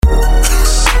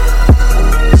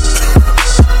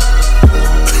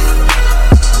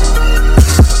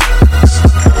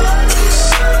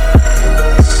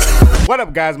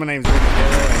up, guys? My name's Ricky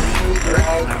Dale,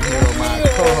 and I'm here with my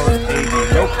co-host, A.B.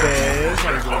 Lopez.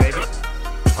 How you doing,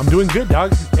 baby? I'm doing good,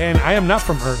 dog. And I am not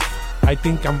from Earth. I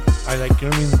think you know what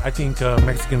I mean? I think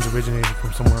Mexicans originated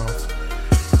from somewhere else.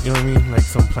 You know what I mean? Like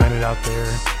some planet out there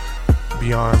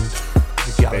beyond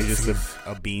the galaxy. They're just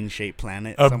a bean-shaped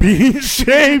planet. A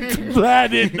bean-shaped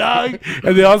planet, dog.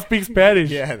 And they all speak Spanish.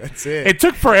 Yeah, that's it. It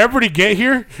took forever to get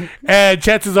here, and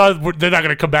chances are they're not going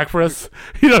to come back for us.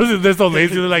 You know, they're so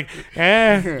lazy. They're like,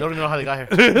 They don't even know how they got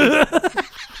here.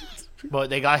 But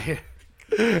they got here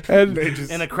And They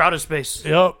just, in a crowded space.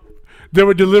 Yep. They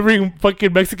were delivering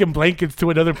fucking Mexican blankets to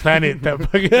another planet. That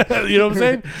fucking, you know what I'm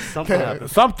saying? Something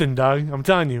happened. Something, dog. I'm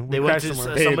telling you. We They went crashed to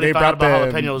somewhere. somebody They found out brought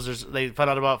about the- jalapenos. They found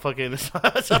out about fucking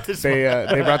something.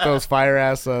 they brought those fire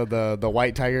ass the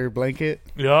white tiger blanket.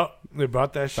 Yep. They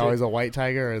brought that It's shit. always a white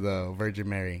tiger or the Virgin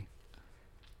Mary.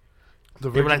 The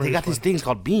They were like, Virgin they got Mary's these things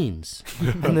called beans,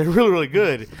 and they're really, really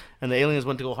good. And the aliens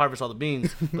went to go harvest all the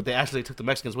beans, but they actually took the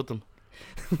Mexicans with them.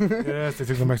 fun. Yes, they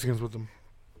took the Mexicans with them.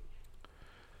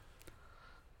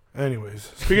 Anyways,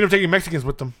 speaking of taking Mexicans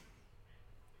with them,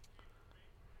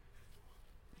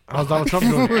 how's Donald Trump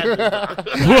doing? What? What?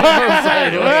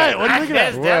 What are you looking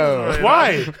at? Whoa.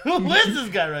 Why? Who is this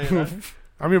guy right now?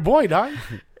 I'm your boy, dog.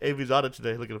 AB's on it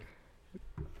today. Look at him.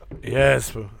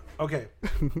 Yes. Boo. Okay.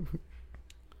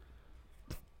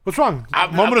 What's wrong?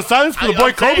 Moment of silence for the boy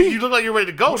I'm saying, Kobe. You look like you're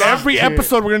ready to go, dog. Every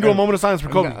episode, we're gonna do a moment of silence for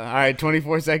Kobe. All right,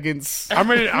 24 seconds. I'm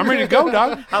ready to go,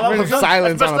 dog. How long Of was that?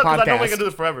 silence That's on messed a up 'cause I know podcast. we can do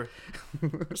this forever.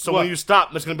 So What? when you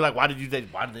stop, it's gonna be like, why did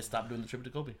they stop doing the tribute to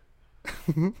Kobe?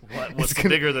 What's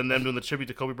bigger than them doing the tribute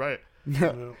to Kobe Bryant?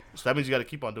 So that means you got to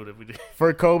keep on doing it. If we do.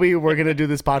 For Kobe, we're gonna do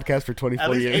this podcast for 24 At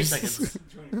least 8 years.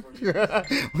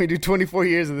 seconds. We do 24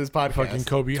 years of this podcast. Fucking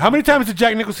Kobe. How many times did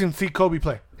Jack Nicholson see Kobe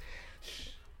play?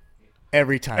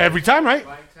 Every time. Every time, right?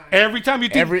 Every time you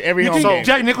think Every you home think game.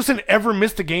 Jack Nicholson ever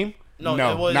missed a game? No,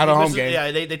 well, not he a home misses- game.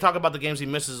 Yeah, they talk about the games he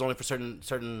misses only for certain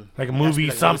Like a it has to movie, be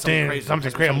like something crazy. great, a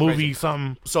Something movie, crazy.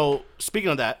 something. So speaking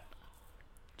of that,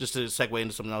 just to segue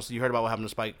into something else, you heard about what happened to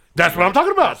Spike? That's what I'm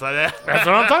talking about. That's That's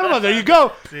what I'm talking about. There you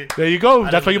go. There you go.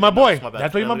 That's why you're my look at the boy. notes, my bad.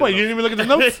 That's why you're my I boy. didn't You didn't even look at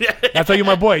the notes. That's why you're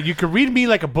my boy. You can read me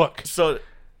like a book. So,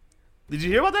 did you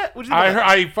hear about that? What did you think about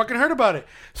I fucking heard about it.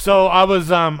 So I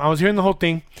was hearing the whole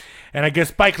thing, and I guess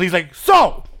Spike Lee's like,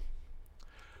 so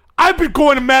I've been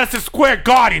going to Madison Square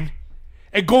Garden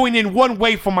and going in one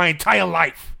way for my entire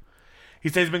life. He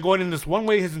says he's been going in this one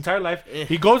way his entire life.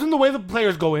 He goes in the way the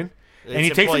players go in. And he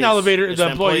It's takes an employees. elevator. It's The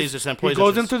the employees. employees' He goes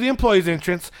entrance. into the employees'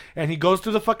 entrance, and he goes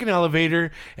through the fucking elevator,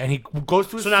 and he goes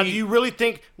through. So now, do you really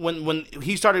think when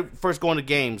he started first going to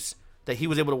games that he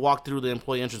was able to walk through the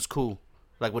employee entrance cool,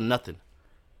 like with nothing?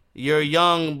 You're a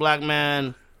young black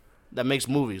man that makes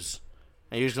movies,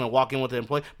 and you're just gonna walk in with the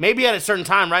employee. Maybe at a certain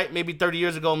time, right? Maybe 30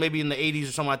 years ago, maybe in the 80s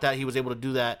or something like that, he was able to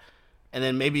do that. And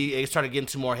then maybe it started getting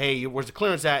to more, hey, where's the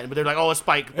clearance at? But they're like, oh, it's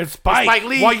Spike. It's Spike. Spike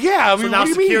Lee. Well, yeah, I so mean, now what do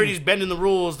you mean? security's bending the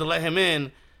rules to let him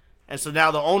in. And so now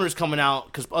the owner's coming out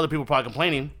because other people are probably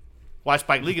complaining. Why is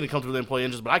Spike Lee going to come through the employee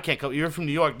entrance, but I can't come? You're from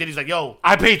New York. Diddy's like, yo.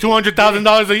 I pay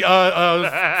 $200,000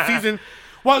 a season.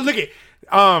 Well, look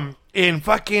at in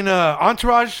fucking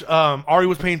Entourage, Ari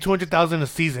was paying $200,000 a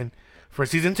season for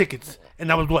season tickets, and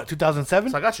that was what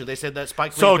 2007. So I got you. They said that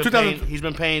Spike So Lee's 2000 he's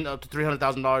been paying up to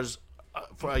 $300,000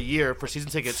 for a year for season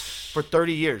tickets for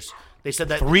 30 years. They said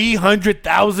that.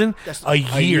 $300,000 a A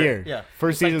year. year. Yeah.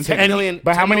 First It's like season 10 ticket. million-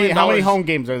 But how $10 many million home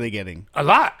games are they getting? A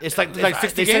lot. It's like 60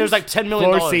 They said it was games? like $10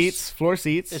 million. Floor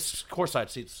seats. It's courtside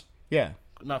seats, Yeah.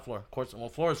 not floor. Well,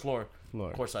 floor is floor.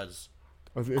 Floor. Courtside is.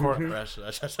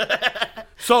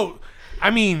 So, I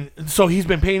mean, so he's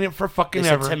been paying it for fucking They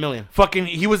said ever. 10 million. Fucking,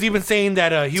 he was even saying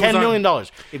that he $10 was million.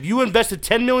 If you invested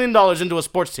 $10 million into a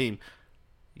sports team,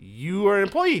 you are an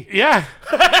employee. Yeah,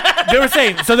 they were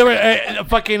saying. So they were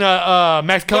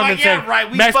Max Kellerman yeah, said. right,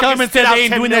 we Max fucking Kellerman spit said out they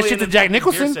ain't 10 doing that million shit to in Jack fucking beer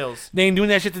Nicholson. sales. They ain't doing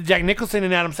that shit to Jack Nicholson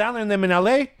and Adam Sandler and them in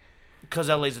L.A. Because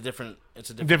LA's a different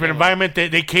Different animal. environment.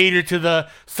 They cater to the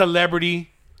celebrity.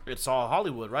 It's all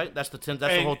Hollywood, right? That's the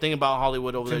Hey, the whole thing about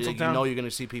Hollywood over there. You Tinseltown. know you're gonna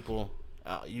see people.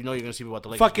 You know you're gonna see people at the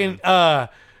Lakers. Fucking game.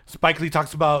 Spike Lee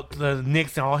talks about the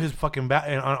Knicks and all his fucking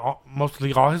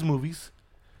mostly all his movies.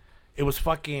 It was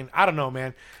fucking I don't know,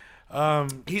 man.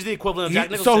 He's the equivalent of Jack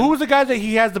Nicholson. So who was the guy that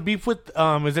he has the beef with?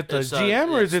 Is it the It's,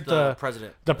 GM or is it's it the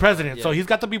president? The president. Yeah. So he's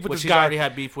got the beef with Which this he's guy. already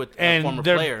had beef with and a former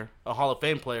they're- player, a Hall of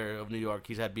Fame player of New York.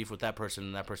 He's had beef with that person,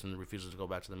 and that person refuses to go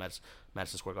back to the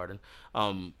Madison Square Garden.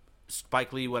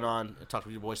 Spike Lee went on and talked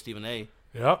to your boy Stephen A.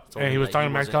 Yep. told And he him was that talking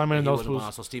to Max wasn't- Kellerman and he those wasn't fools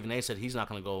on. So Stephen A. said he's not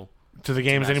going to go to the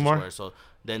games Madison anymore. Square. So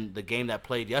then the game that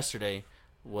played yesterday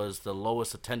was the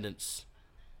lowest attendance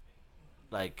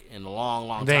like in a long,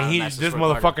 long Then time. this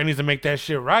motherfucker needs to make that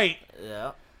shit right.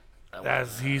 Yeah.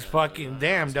 He's fucking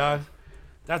damn, dog.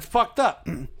 That's fucked up.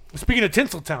 Speaking of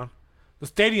Tinseltown, the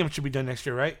stadium should be done next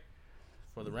year, right?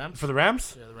 For the Rams? For the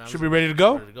Rams? Yeah, the Rams should be ready to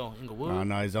go? Ready to go. Inglewood. Oh,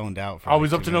 no, he's zoned out. For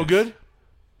Always like up 2 to no minutes. good?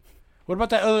 What about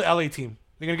that other LA team?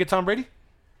 They gonna get Tom Brady?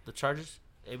 The Chargers?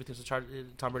 Everything's the Chargers.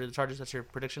 Tom Brady, the Chargers. That's your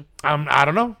prediction? I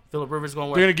don't know. Phillip Rivers going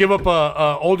They're where? gonna give up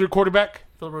a older quarterback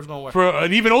Phillip Rivers going where? for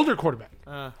an even older quarterback.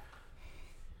 Uh,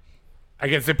 I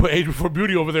guess they put age before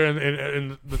beauty over there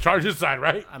in the Chargers side,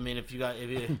 right? I mean, if you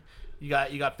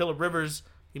got Phillip Rivers,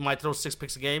 he might throw 6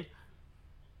 picks a game,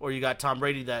 or you got Tom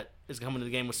Brady that is coming to the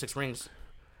game with 6 rings.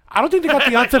 I don't think they got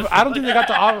the offensive. I don't think they got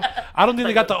the. I don't think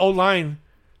they got the O line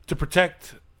to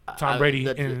protect Tom Brady.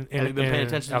 Have you been paying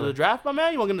attention LA. to the draft, my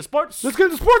man? You want to get into sports? Let's get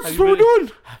into sports. That's Have what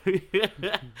you we're doing.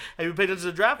 Have you paid attention to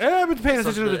the draft? Yeah, I've been paying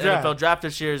attention to the draft. NFL draft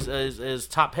this year is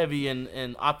top heavy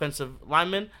in offensive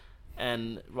linemen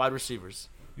and wide receivers.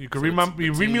 You can So read it's the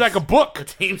read me teams- like a book. The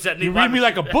teams that need You read wide me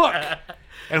like a receivers. book.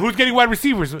 And who's getting wide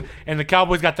receivers? And the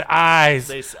Cowboys got the eyes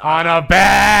They- on a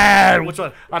bad. Which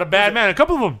one? On a bad man. A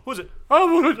couple of them. Who's it? Oh,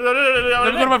 let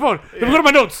me go to my phone. Let me go to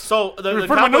my notes. So Refer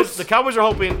to my notes. the Cowboys are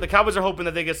hoping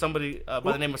that they get somebody by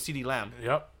the name of CeeDee Lamb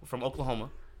Yep. from Oklahoma,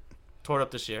 tore it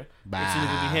up this year. It's either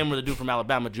gonna be him or the dude from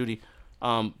Alabama, Judy.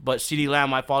 But CeeDee Lamb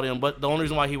might fall to him. But the only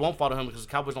reason why he won't fall to him is because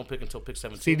the Cowboys don't pick until pick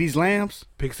 17. See these lambs?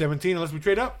 Pick 17 unless we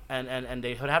trade up. And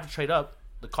they would have to trade up.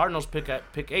 The Cardinals pick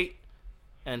at pick 8,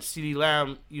 and CeeDee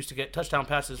Lamb used to get touchdown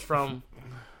passes from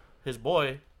his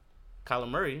boy, Kyler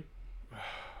Murray.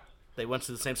 They went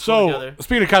to the same school So, together.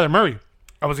 speaking of Kyler Murray,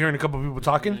 I was hearing a couple of people And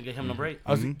talking. get him number 8.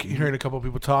 I was hearing a couple of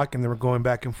people talk, and they were going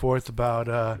back and forth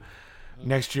about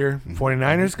next year.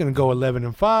 49ers going to go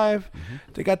 11-5.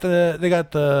 They got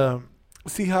the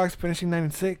Seahawks finishing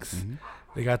 9-6.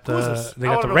 They got Who's this? the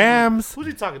I wanna know Rams Who's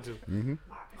he talking to?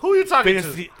 Who are you talking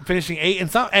to? finishing 8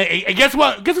 and some. And guess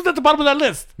what? Guess who's at the bottom of that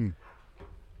list?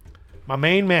 My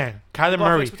main man, Kyler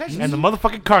Murray, expectations. and the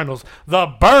motherfucking Cardinals, the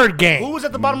Bird Gang. Who was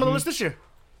at the bottom of the list this year?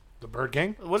 The Bird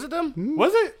Gang? Was it them?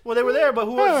 Was it? Well, they were there, but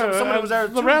who was? Somebody was there.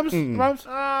 The too. Rams.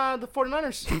 The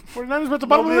 49ers. 49ers were at the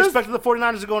bottom Nobody of the list. expected the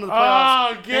 49ers to go into the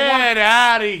playoffs. Oh, get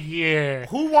out of here!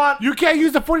 Who won? You can't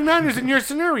use the 49ers in your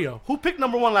scenario. Who picked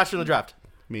number 1 last year in the draft?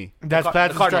 Me, That's The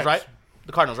Pat's Cardinals, stripes. right?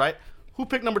 The Cardinals, right? Who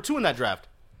picked number 2 in that draft?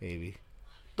 baby.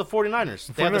 The 49ers.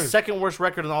 They have the 49ers. second worst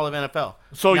record in all of NFL.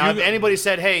 So now, you- if anybody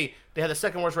said, hey, they had the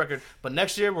second worst record, but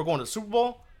next year we're going to the Super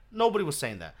Bowl, nobody was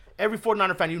saying that. Every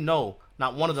 49er fan you know,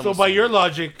 not one of them So was by saying your that.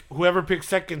 logic, whoever picks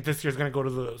second this year is going to go to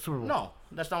the Super Bowl. No,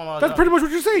 that's not my logic. That's pretty much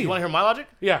what you're saying. You want to hear my logic?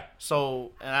 Yeah.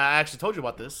 So, and I actually told you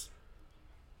about this.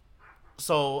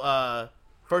 So,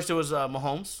 first it was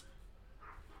Mahomes.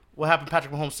 What happened to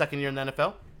Patrick Mahomes' second year in the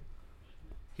NFL?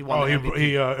 He won Oh, the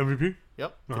he MVP. MVP?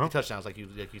 Yep, 50 Uh-huh. touchdowns like you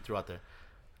threw out there.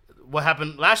 What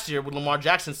happened last year with Lamar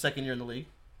Jackson's second year in the league?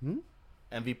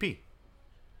 MVP.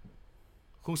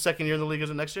 Whose second year in the league is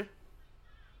it next year?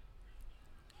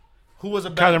 Who was a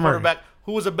better Kyler Murray. quarterback?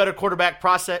 Who was a better quarterback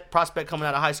prospect coming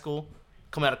out of high school,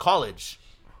 coming out of college,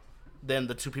 than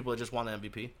the 2 people that just won the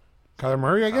MVP? Kyler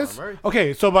Murray, I guess. Murray.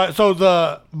 Okay, so by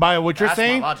what you're That's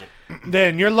saying, my logic.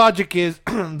 then your logic is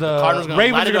the Cardinals gonna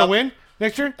Ravens light are it going up. to win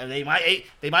next year. And they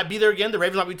might be there again. The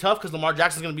Ravens might be tough because Lamar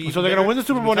Jackson's going to be. So they're going to win the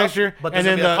Super Bowl next year, But and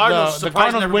then the Cardinals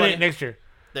surprising win it everybody. next year,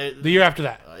 They- the year after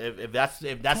that. if that's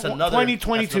another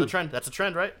 2022. that's another trend. That's a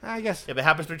trend, right? I guess. If it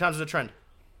happens 3 times, it's a trend.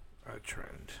 A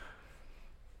trend.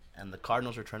 And the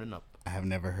Cardinals are trending up. I have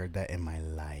never heard that in my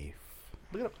life.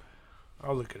 Look it up.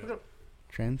 I'll look it up.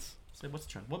 Trends? Say what's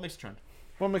the trend? What makes a trend?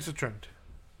 What makes a trend?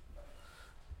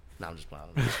 No, I'm just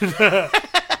playing.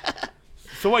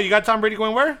 So what? You got Tom Brady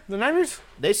going where? The Niners?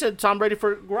 They said Tom Brady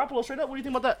for Garoppolo straight up. What do you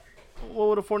think about that? What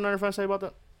would a 49er fan say about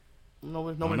that?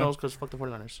 Nobody knows because fuck the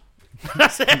 49ers.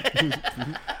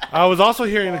 I was also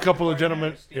hearing a couple of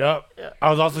gentlemen. Yep. Yeah. I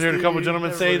was also hearing a couple of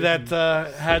gentlemen say that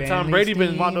had Tom Brady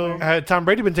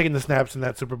been taking the snaps in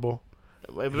that Super Bowl,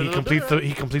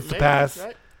 he completes the pass.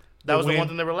 Right? That was the win. one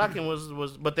thing they were lacking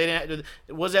was but they didn't.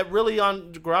 Was that really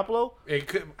on Garoppolo, It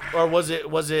could, or was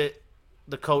it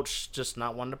the coach just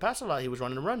not wanting to pass a lot? He was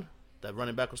running the run. That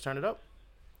running back was turning it up.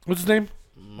 what's his name?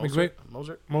 Mozart,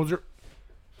 Moser.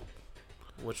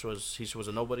 which was he was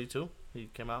a nobody too. He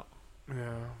came out, Yeah.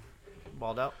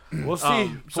 balled out. We'll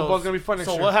see. Football's gonna be fun next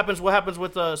So year. what happens? What happens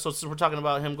with so since we're talking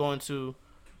about him going to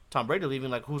Tom Brady leaving,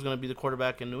 like who's going to be the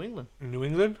quarterback in New England? In New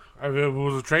England? If it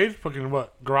was a trade, fucking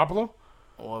what? Garoppolo?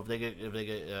 Or if they get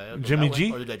Jimmy that way,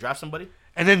 G? or do they draft somebody?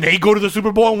 And then they go to the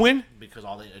Super Bowl and win? Because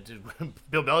all they do,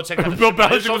 Bill Belichick. Bill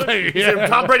Belichick was like, He said,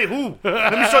 Tom Brady, who?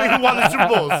 Let me show you who won the Super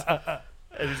Bowls.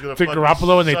 And he's gonna Pick fucking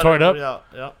Garoppolo and they shut tore it up? everybody out.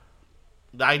 Yeah.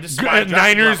 This is why I drafted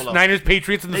Niners, Garoppolo. Niners,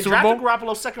 Patriots in the They Super drafted Bowl.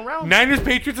 Garoppolo second round. Niners,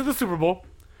 Patriots in the Super Bowl.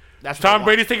 That's what Tom they want.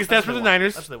 Brady's taking That's stats for what the they want.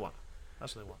 Niners. That's what they want.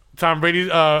 That's what they want. Tom Brady's,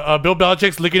 Bill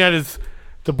Belichick's looking at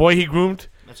the boy he groomed.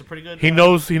 That's a pretty good. He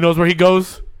knows where he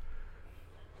goes.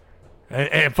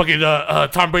 And fucking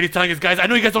Tom Brady's telling his guys, I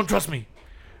know you guys don't trust me,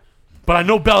 but I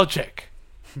know Belichick.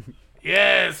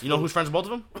 Yes. You know who's friends with both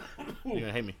of them? You're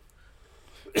gonna hate me.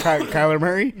 Kyler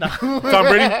Murray. Tom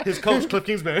Brady. His coach, Cliff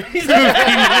Kingsbury. He's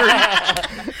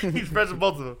friends with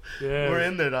both of them. Yeah. We're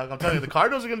in there, dog. I'm telling you, the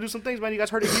Cardinals are gonna do some things, man. You guys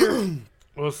heard it here.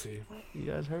 We'll see. You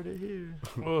guys heard it here.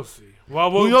 We'll see.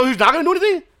 Well, You know who's not gonna do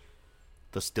anything?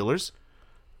 The Steelers.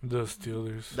 the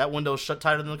Steelers. That window's shut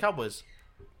tighter than the Cowboys.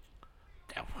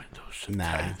 That window should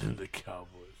Nah. tighter than the Cowboys.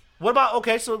 What about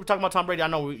so we're talking about Tom Brady. I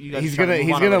know you guys. He's are trying to gonna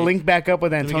move on already. link back up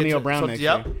with Let me get Antonio to- Brown so- next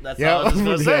yep, year. that's what I was just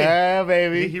gonna say. Yeah, He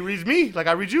baby. reads me like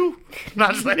I read you.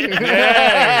 Not just like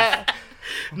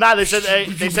Nah, they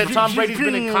said Tom Brady's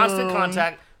been in constant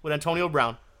contact with Antonio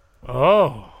Brown,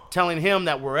 Oh, telling him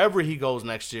that wherever he goes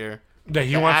next year, that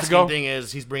he the wants to asking go. thing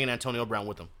is he's bringing Antonio Brown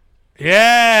with him.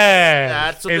 Yeah.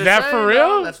 That's what Is they're that saying, for real?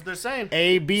 dog. That's what they're saying.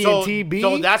 A, B, So, and T, B.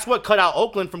 so that's what cut out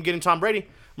Oakland from getting Tom Brady.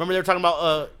 Remember they were talking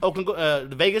about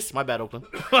Oakland, Vegas. My bad, Oakland.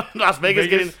 Las Vegas,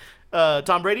 Vegas. getting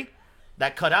Tom Brady.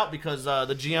 That cut out because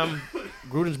the GM,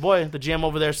 Gruden's boy, the GM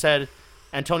over there said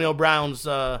Antonio Brown's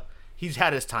he's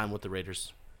had his time with the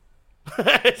Raiders.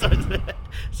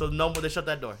 so no more. They shut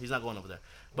that door. He's not going over there.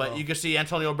 But you can see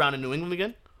Antonio Brown in New England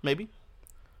again. Maybe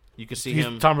you can see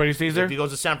him. Tom Brady stays there. If he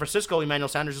goes to San Francisco, Emmanuel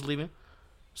Sanders is leaving.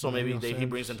 So maybe Emmanuel he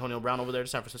brings Antonio Brown over there to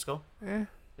San Francisco. Eh.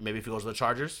 Maybe if he goes to the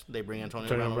Chargers, they bring Antonio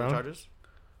Antonio Brown over to the Brown. Chargers.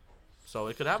 So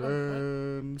it could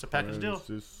happen. It's a package deal.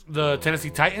 The Tennessee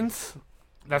Titans.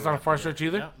 That's not a far stretch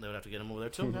either. Yeah, they would have to get him over there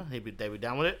too. Yeah, they'd be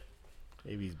down with it.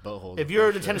 Maybe his butthole. If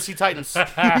you're the Tennessee Titans,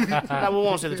 nah, we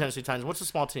won't say the Tennessee Titans. What's a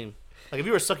small team? Like if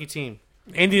you're a sucky team,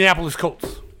 Indianapolis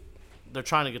Colts. they're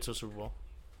trying to get to a Super Bowl.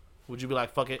 Would you be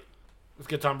like, fuck it, Let's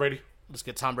get Tom Brady. let's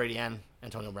get Tom Brady and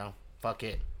Antonio Brown? Fuck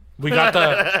it. We got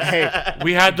the. Hey,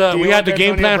 We had the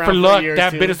game Antonio plan Brown for for luck. years,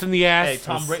 That too. bit us in the ass. Hey,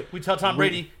 Tom Brady. We tell Tom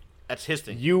Brady that's his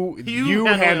thing. you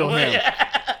handle him.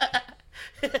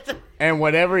 And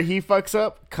whatever he fucks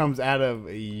up comes out of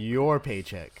your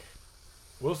paycheck.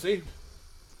 We'll see.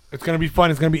 It's gonna be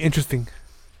fun. It's gonna be interesting.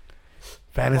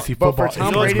 Fantasy But football. for Tom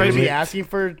You know what's Brady to crazy? be asking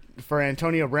for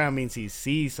Antonio Brown means he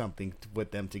sees something with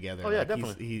them together. Oh yeah, Like,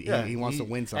 definitely. He wants to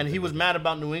win something. And he was with mad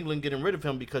about New England getting rid of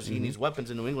him because he needs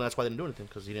weapons in New England. That's why they didn't do anything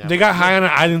because he didn't. They have got high on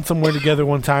an island somewhere together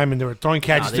one time, and they were throwing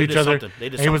catches they to each did other. something. They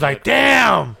did And he was something like,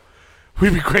 "Damn,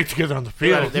 we'd be great together on the They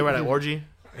were field." at, they were at an orgy.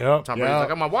 Yep. Tom Yeah. Brady's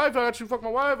like, "I'm my wife. I got you fuck my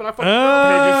wife, and I fuck."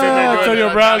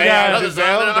 Antonio Brown Hey, guy.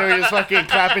 Giselle, they were just fucking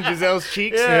clapping Giselle's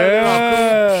cheeks.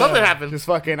 Yeah. Something happened. Just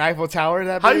fucking Eiffel Tower.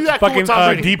 That How you bitch. act cool Fucking with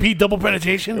Tom Brady? DP double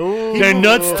penetration. Ooh. Their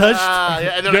nuts touched. Yeah,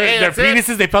 and they're like, Their hey, that's it.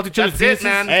 penises. They felt each other's That's penises. it,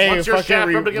 man. Hey, Once your fucking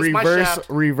shaft rubbed against my reverse shaft.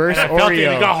 reverse And I felt it.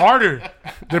 It got Oreo. harder.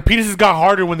 Their penises got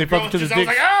harder when they felt each other's I was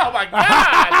dicks. like, oh my god,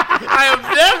 I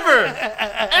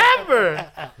have never,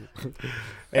 ever.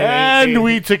 And they-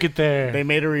 we took it there. They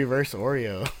made a reverse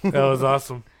Oreo. That was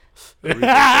awesome.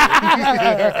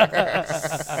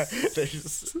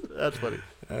 That's funny.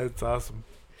 That's awesome.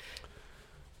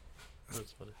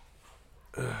 That's funny.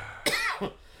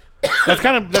 That's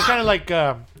kind of like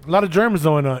a lot of germs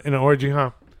though in an orgy,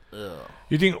 huh? Ugh.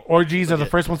 You think orgies are the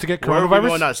first ones to get Where are we going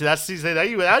coronavirus? now? See, that's that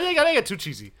you. I didn't get too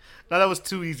cheesy. No, that was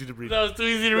too easy to read. That was too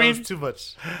easy to That was read. too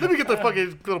much. Let me get the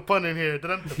fucking little pun in here.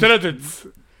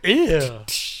 Ew.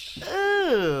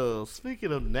 Ew,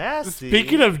 speaking of nasty.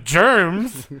 Speaking of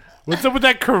germs, what's up with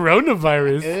that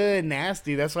coronavirus? Ugh,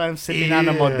 nasty. That's why I'm sipping on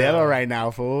a Yeah. Modelo right now,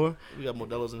 fool. We got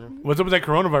Modelo's in here. What's up with that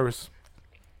coronavirus?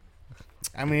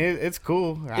 I mean, it's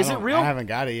cool. Is it real? I haven't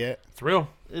got it yet. It's real.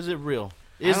 Is it real?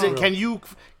 Is don't it? know.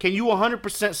 Can you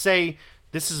 100% say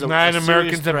this is a 9 a Americans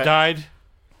serious have threat? died.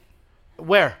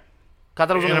 Where? I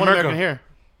thought it was In only one America. American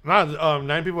here. No,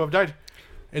 9 people have died.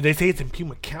 And they say it's in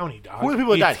Pima County, dog. Who are the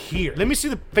people that It's died? here. Let me see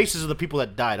the faces of the people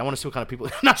that died. I want to see what kind of people.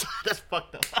 That's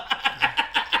fucked up.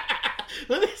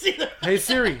 Let me see the. Hey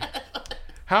Siri,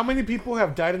 how many people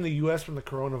have died in the U.S. from the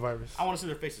coronavirus? I want to see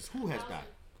their faces. Who has died?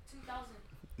 2,000.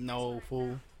 No,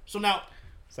 fool. So now,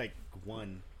 It's like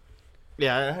one.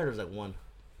 yeah, I heard it was like one.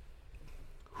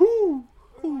 Who?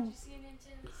 Did you see an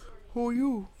intense story? Who are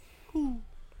you?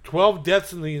 12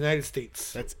 deaths in the United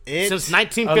States. That's it. Since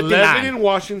 11 1959. in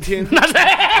Washington.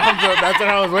 That's what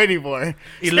I was waiting for.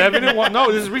 11 in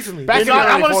No, this is recently. Back This in is- the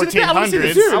I early wanna see the- I wanna see the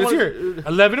 1400s. This year, I this wanna- year.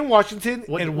 11 in Washington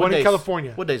and 1 in days?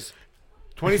 California. What days?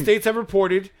 20 states have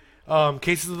reported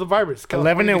cases of the virus.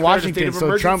 11 California in declared a state Washington, of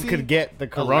so Trump emergency. could get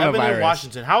the 11 in coronavirus.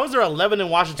 Washington. How is there 11 in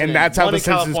Washington And that's how one the in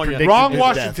census California? predicted Wrong his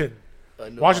Washington.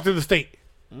 No. Washington, the state.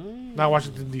 not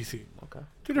Washington D.C. Okay.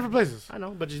 2 different places. I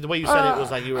know, but just the way you said it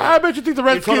was like you were. I bet you think the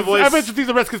tone Redskins. of voice- I bet you think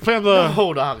the Redskins play on the.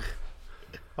 No, dog.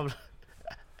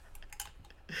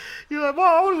 You're like, Mom,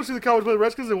 I want to go see the Cowboys play the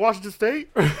Redskins in Washington State.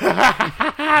 Or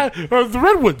the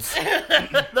Redwoods.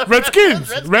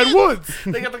 Redskins. Redwoods.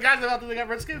 They got the guys out there. They got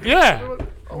Redskins. Yeah.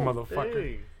 Motherfucker.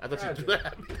 Hey. I thought you'd do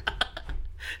that.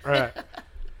 All right.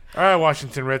 All right,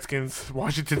 Washington Redskins.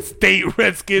 Washington State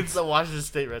Redskins. The Washington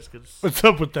State Redskins. What's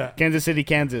up with that? Kansas City,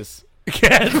 Kansas.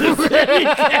 Kansas City.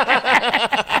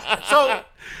 So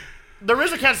there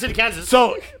is a Kansas City, Kansas.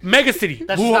 So, mega city.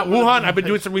 That's not what Wuhan. it- I've been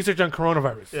doing some research on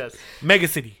coronavirus. Yes. Mega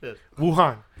city. Yes.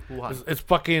 Wuhan. Wuhan. It's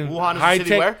fucking Wuhan is high the city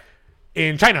tech where?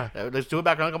 in China. Let's do it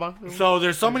background. Come on. So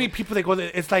there's so many people that go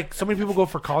there. It's like so many people go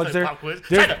for college there. Pop quiz.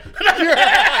 There's, China.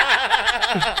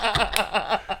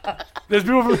 there's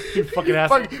people from you fucking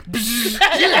asshole. Way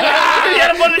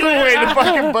to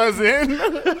fucking buzz in.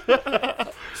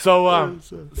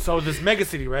 So this mega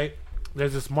city, right?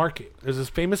 There's this market. There's this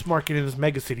famous market in this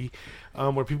mega city,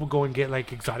 where people go and get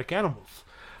like exotic animals.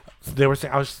 So they were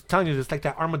saying, I was telling you, it's like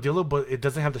that armadillo, but it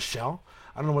doesn't have the shell.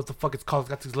 I don't know what the fuck it's called. It's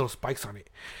got these little spikes on it.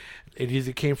 It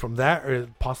either came from that or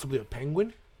possibly a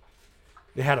penguin.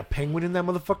 They had a penguin in that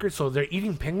motherfucker. So they're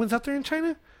eating penguins out there in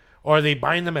China, or are they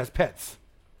buying them as pets?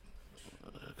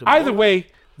 Either way,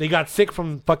 they got sick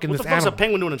from fucking What this the fuck's a animal.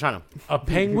 penguin doing in China? A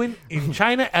penguin in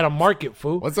China at a market,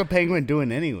 fool. What's a penguin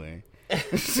doing anyway?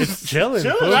 It's chilling,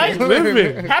 Chilling, fool. right?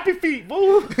 Living. Happy feet,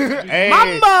 boo. Hey,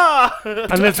 Mama.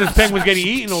 Unless this penguin's getting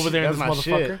eaten over there in That's this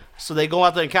my motherfucker. shit. So they go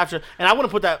out there and capture, and I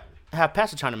wouldn't put that half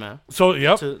past to China, man. So,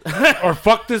 yep. To- Or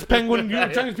fuck this penguin. You know,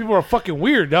 Chinese people are fucking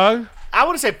weird, dog. I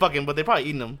wouldn't say fucking, but they probably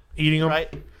eating them, Eating them.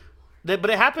 right? But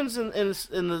it happens in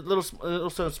the little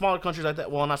smaller countries like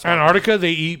that. Well, not small. Antarctica,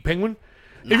 they eat penguin.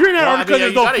 If you're in Well, I Antarctica, mean,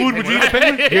 there's yeah, no you food. gotta Would eat you eat a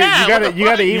penguin. penguin? Yeah, you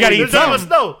gotta eat. You gotta eat There's none of some. us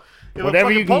know. If a Whatever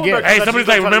fucking you can polar get. bear Hey, comes somebody's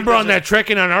at like, you, remember try to on eat that trek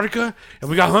in Antarctica, and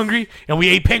we got hungry, and we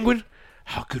ate penguin?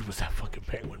 How good was that fucking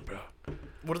penguin, bro?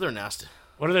 What are they nasty?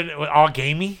 What are they? All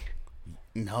gamey?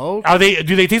 No, Are they?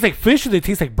 Do they taste like fish or do they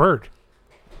taste like bird?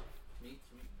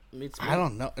 Meats, I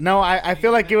don't know. No, I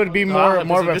feel like it would be more of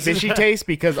a this is- fishy taste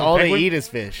because all they penguin? eat is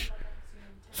fish.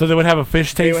 So they would have a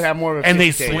fish taste. would have more of a and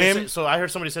they fishy taste. swim. So I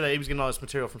heard somebody say that he was getting all this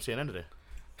material from CNN today.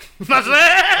 Not saying.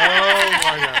 Oh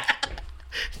my god.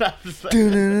 Not just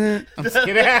saying. I'm just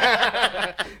kidding.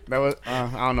 That was I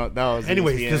don't know. That was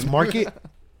Anyways, ESPN.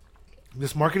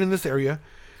 this market in this area,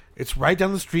 it's right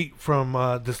down the street from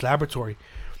this laboratory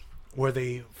where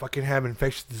they fucking have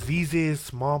infectious diseases,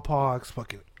 smallpox,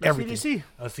 fucking everything. CDC.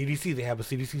 A CDC. They have a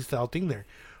CDC style thing there,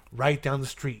 right down the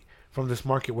street from this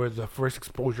market where the first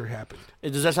exposure happened.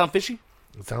 Does that sound fishy?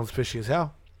 It sounds fishy as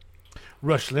hell.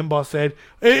 Rush Limbaugh said,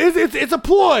 it's a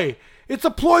ploy. It's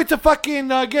a ploy to fucking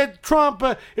get Trump.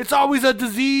 It's always a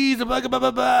disease. Blah, blah,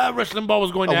 blah, blah. Rush Limbaugh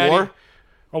was going A at war? it.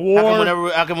 A war.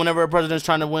 How come whenever a president's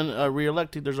trying to win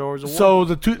re-elected, there's always a war?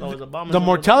 So Always a bomb. the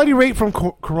mortality rate from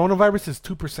coronavirus is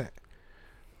 2%.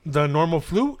 The normal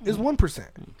flu is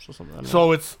 1%.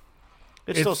 So it's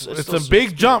still a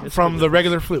big jump it's from still the good.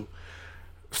 regular flu.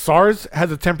 SARS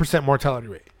has a 10% mortality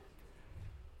rate.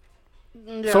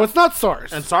 So it's not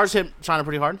SARS. And SARS hit China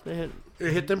pretty hard. They hit.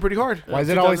 It hit them pretty hard. Why does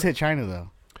it always hit China though?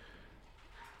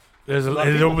 There's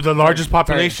the largest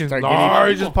population, Sorry, guinea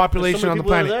largest people. population on the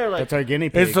planet. That's our guinea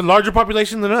pig. It's a larger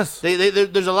population than us.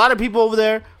 There's a lot of people over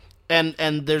there, and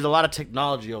there's a lot of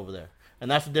technology over there, and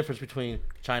that's the difference between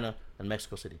China and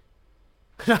Mexico City.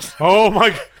 Oh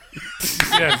my!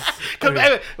 Yes.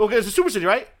 Okay, it's a super city,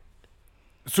 right?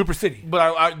 Super city. But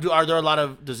are there a lot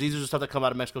of diseases and stuff that come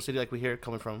out of Mexico City, like we hear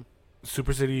coming from?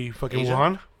 Super city, fucking Asia?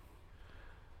 Wuhan.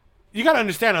 You gotta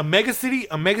understand, a mega city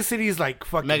is like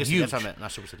fucking Mega city. huge. That's what I meant,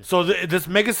 not super city. So this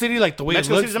mega city, like the way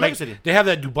Mexico it looks, City's a like, mega city. they have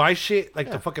that Dubai shit, like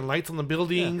the fucking lights on the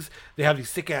buildings. They have these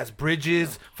sick ass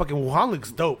bridges. Fucking Wuhan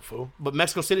looks dope, fool. But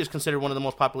Mexico City is considered one of the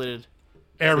most populated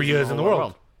Areas in the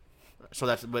world. So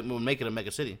that's what would make it a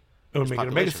mega city. It would Its make it a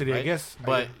mega population, city, I right? guess.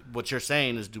 But what you're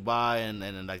saying is Dubai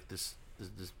and like this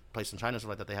place in China, stuff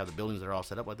like that. They have the buildings that are all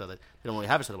set up like that. They don't really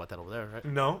have it set up like that over there, right?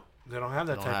 No, they don't have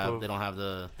that type of. They don't have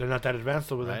the They're not that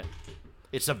advanced over there. right.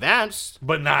 It's advanced,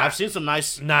 But not. I've seen some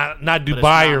nice. Not but it's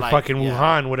Dubai not or like- fucking yeah,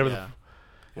 Wuhan, whatever. yeah.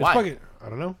 It's Why? fucking. I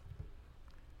don't know.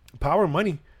 Power,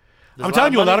 money. There's I'm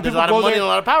telling you, a lot of there's people go money there. and a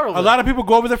lot of power over A lot of people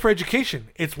go over there for education.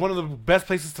 It's one of the best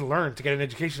places to learn to get an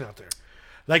education out there.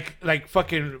 Like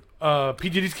fucking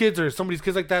PGD's kids or somebody's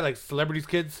kids like that, like celebrities'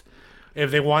 kids. If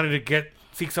they wanted to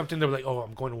seek something, they were like, "Oh,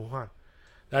 I'm going to Wuhan."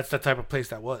 That's the type of place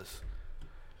that was.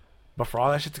 But for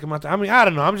all that shit to come out there, I mean, I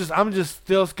don't know. I'm just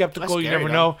still skeptical. That's You scary, never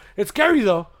though. know. It's scary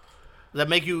though. Does that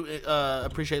make you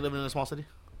appreciate living in a small city?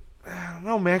 I don't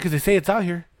know, man, because they say it's out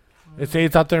here. They say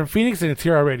it's out there in Phoenix and it's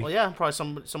here already. Well, yeah, probably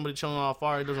somebody chilling off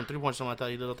far. He does a 3-point something like that.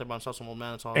 He lives out there by himself, some old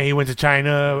man. It's all. And he went to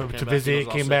China Came to back, visit, he was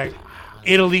all came sick. back.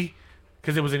 Italy,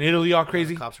 because it was in Italy all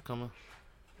crazy. Cops are coming.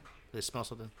 They smell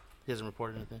something. He hasn't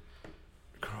reported anything.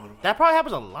 That probably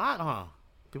happens a lot, huh?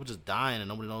 People just dying and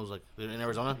nobody knows. Like in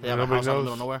Arizona, they have a Nobody house out in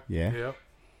the knows. middle of nowhere. Yeah.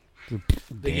 Yep.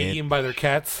 They get Dead. eaten by their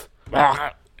cats.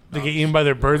 They get eaten by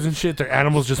their birds and shit. Their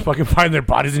animals just fucking find their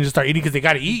bodies and just start eating because they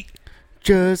gotta eat.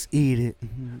 Just eat it.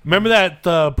 Remember that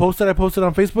post that I posted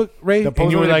on Facebook, Ray? The and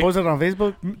post you were that like, posted on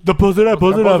Facebook. the post that I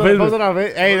posted on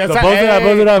Facebook. Hey, that's The post that I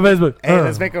posted on Facebook. Hey,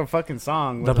 let's make a fucking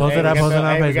song. The post that I posted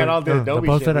on Facebook. We got all the The Adobe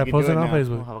post shit. that I We can do posted it on now. We'll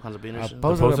Facebook. have all kinds of beaners.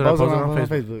 Post The post it that I on posted on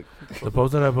Facebook. The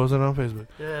post that I posted on Facebook.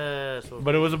 Yeah. So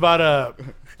But it was about I'm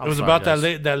it was sorry, about guys.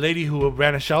 that lady who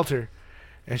ran a shelter,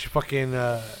 and she fucking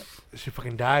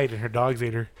died, and her dogs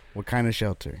ate her. What kind of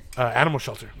shelter? Animal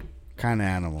shelter. Kind of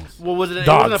animals? What was it? It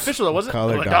Dogs. wasn't official, though, was it?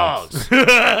 Color Like dogs.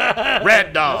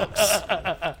 Red dogs.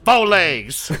 4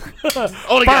 legs.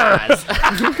 Only guys.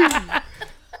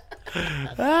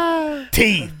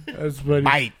 Teeth. That's funny.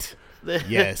 Bite.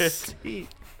 Yes.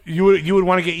 You would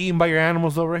want to get eaten by your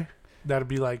animals, though, Ray? That'd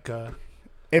be like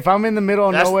If I'm in the middle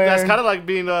of nowhere That's kind of like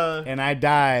being and I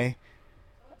die,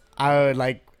 I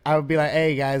would be like,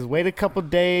 hey guys, wait a couple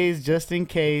days just in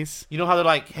case. you know how they're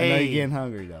like, I know you're hey, getting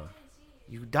hungry though.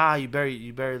 you die, you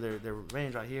bury their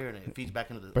range right here, and it feeds back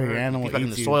into the But your earth, animal feeds back into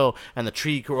eats the you. soil, and the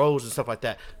tree grows and stuff like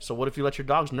that. So what if you let your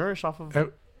dogs nourish off of Uh,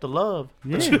 the love?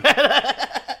 Yeah.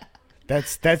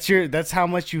 That's how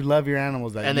much you love your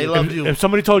animals. That And you- they love you. if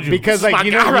somebody told you because My like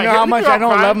you God, know right how here. much You're I don't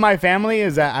all love crying. my family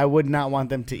is that I would not want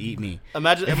them to eat me.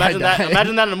 Imagine I that. die.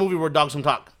 Imagine that in a movie where dogs can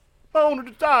talk. I wanted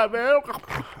to die, man.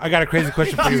 I got a crazy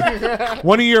question for you.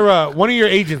 One of your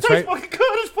agents, He's right? fucking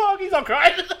good as fuck. He's all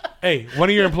crying. Hey, one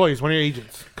of your employees, one of your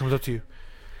agents comes up to you,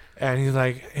 and he's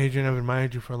like, Adrian, I've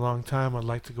admired you for a long time. I'd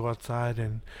like to go outside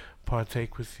and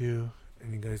partake with you.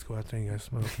 And you guys go out there and you guys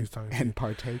smoke. He's talking to you. And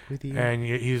partake with you. And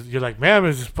you're like, man,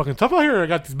 it's just fucking tough out here. I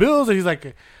got these bills. And he's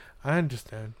like, I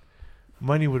understand.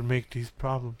 Money would make these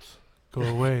problems go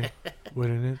away,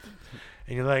 wouldn't it?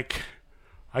 And you're like,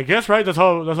 I guess, right? That's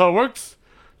how it works.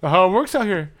 That's how it works out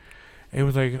here. And he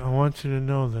was like, I want you to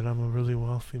know that I'm a really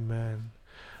wealthy man.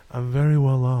 I'm very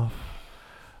well off.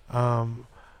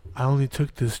 I only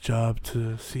took this job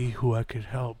to see who I could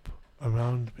help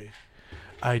around me.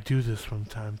 I do this from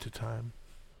time to time.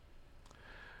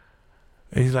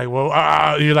 And he's like,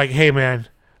 well, you're like, hey, man,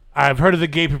 I've heard of the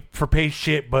gay for pay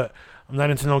shit, but I'm not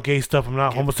into no gay stuff. I'm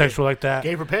not homosexual like that.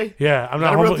 Gay for pay? Yeah, I'm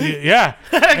not Not a real homo. thing? Yeah.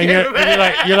 And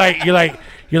you're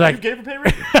like, Gay for pay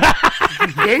rate?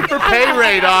 Gay for pay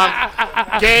rate,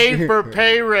 dog. Gay for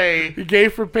pay rate. gay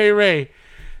for pay Ray.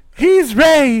 He's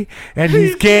Ray, and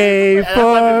he's gay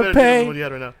for pay. What you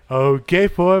had right now? Oh, gay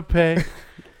for pay.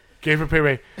 Gay for pay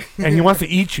Ray. And he wants to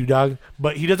eat you, dog,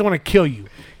 but he doesn't want to kill you.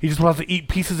 He just wants to eat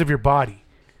pieces of your body.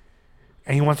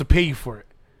 And he wants to pay you for it.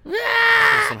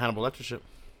 Some Hannibal Lecter shit.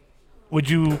 Would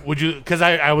you, because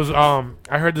I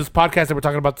heard this podcast that were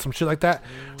talking about some shit like that,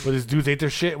 where these dudes ate their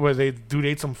shit, where dude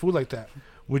ate some food like that.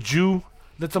 Would you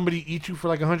let somebody eat you for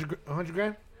like 100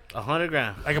 grand? 100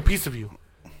 grand. Like a piece of you.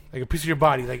 Like a piece of your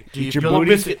body. Like, Do you your feel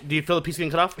booty? the piece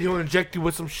getting cut off? he'll inject you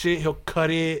with some shit, he'll cut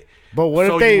it. But what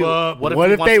sew if they you up. What if what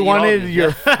he if wants they to eat all of wanted you?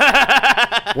 your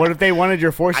what if they wanted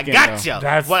your I foreskin? got though? you.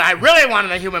 That's- What I really want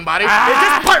in a human body is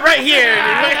this part right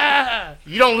here.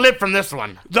 You don't live from this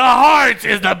one. The heart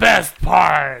is the best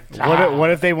part.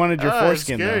 What if they wanted your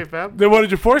foreskin? Scary, Though? fam. They wanted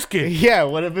your foreskin. Yeah,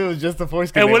 what if it was just the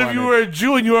foreskin? And they what if you wanted? were a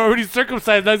Jew and you were already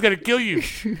circumcised? Now he's gonna kill you.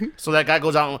 So that guy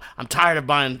goes out. I'm tired of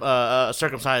buying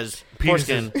circumcised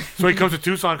foreskin. Penises. So he comes to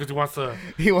Tucson because he wants a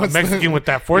He wants Mexican to- with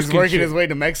that He's foreskin working shit. his way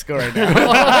to Mexico right now.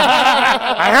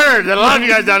 I heard that a lot of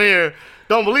you guys down here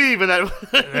don't believe in that.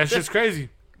 That's just crazy.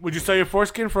 Would you sell your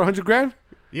foreskin for 100 grand?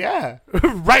 yeah,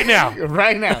 Right now.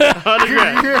 right now. 100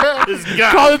 grand. This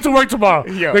guy. Call it to work tomorrow.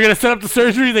 Yo. They're gonna set up the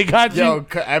surgery. They got you. Yo,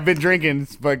 I've been drinking,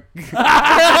 but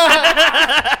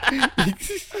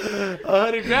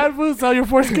 100 grand, fool. Sell your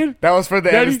foreskin. that was for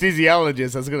the Daddy?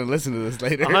 anesthesiologist. I was gonna listen to this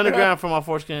later. 100 grand for my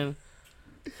foreskin.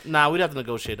 Nah, we'd have to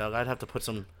negotiate, dog. I'd have to put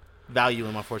some value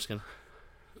in my foreskin.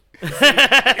 See,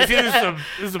 this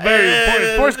is a very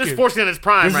important foreskin. This foreskin is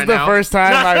prime This right is the now. first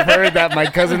time I've heard that my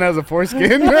cousin has a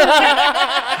foreskin.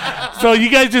 So you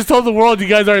guys just told the world you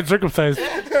guys aren't circumcised.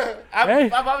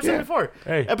 Hey. I've said it before.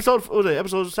 Hey. Episode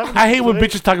 7. I hate when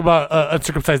Episode bitches talk about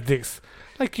uncircumcised dicks.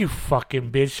 Like, you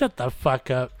fucking bitch, shut the fuck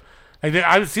up. Like,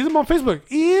 I see them on Facebook.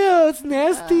 Ew, it's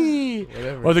nasty.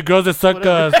 Whatever. Or the girls that suck.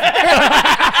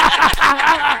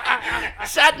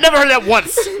 I've never heard that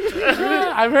once.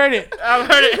 I've heard it. I've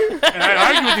heard it. And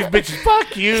I argue with these bitches.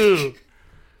 Fuck you.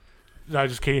 No,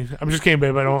 just kidding. I'm just kidding,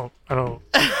 babe. I don't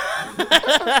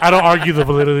I don't argue the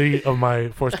validity of my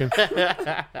foreskin.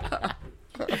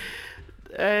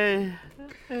 Hey.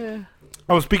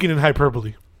 I was speaking in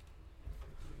hyperbole.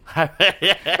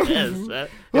 Yes.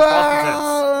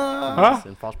 Huh?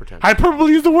 In false pretense.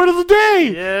 Hyperbole is the word of the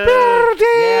day. Yeah. Word of the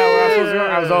day. Yeah,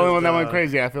 I was the only one that went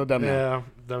crazy. I feel dumb now. Yeah,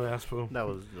 dumbass fool. That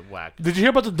was whack. Did you hear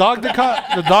about the dog that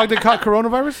caught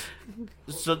coronavirus?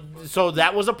 So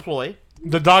that was a ploy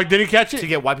The dog didn't catch to it.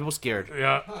 get white people scared.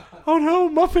 Yeah. Oh no,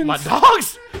 muffins. My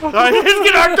dogs! Let's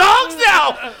get our dogs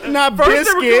now! Not First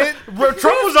they were biscuit.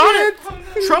 Trump was on it.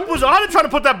 Trump was on it trying to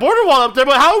put that border wall up there,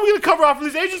 but how are we going to cover off for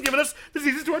these Asians giving us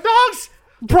diseases to our dogs?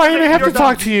 Brian, I have Your to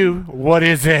talk dog. to you. What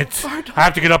is it? I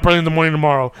have to get up early in the morning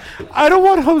tomorrow. I don't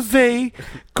want Jose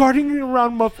guarding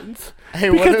around muffins. Hey,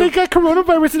 what Because they if- got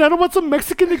coronavirus and I don't want some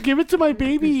Mexican to give it to my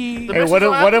baby. Hey, what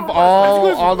if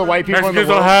all the white people in the Mexicans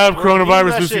don't world? have Remove coronavirus,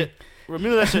 that Lucy. shit.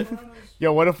 Remove that shit.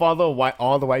 Yo, what if all the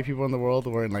white people in the world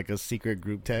were in like a secret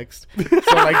group text?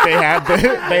 So like they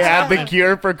had the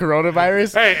cure for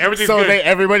coronavirus. Hey, everything's so good.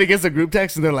 everybody gets a group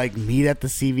text and they're like, meet at the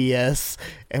CVS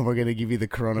and we're gonna give you the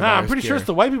coronavirus. Nah, I'm pretty sure cure. it's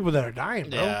the white people that are dying,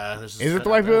 bro. Yeah, this Is it the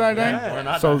white people that are dying? We're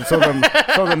not So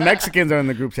the Mexicans are in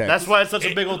the group text. That's why it's such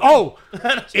a big old. Oh,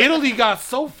 Italy got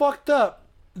so fucked up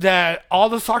that all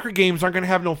the soccer games aren't gonna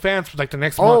have no fans for like the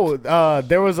next month.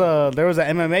 there was a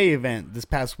MMA event this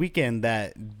past weekend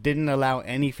that didn't allow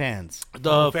any fans.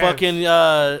 The fans. fucking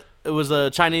it was a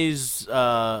Chinese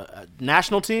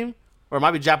national team, or it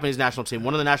might be Japanese national team.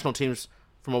 One of the national teams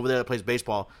from over there that plays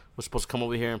baseball was supposed to come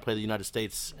over here and play the United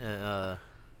States,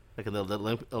 like in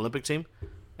the Olympic team,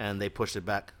 and they pushed it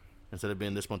back. Instead of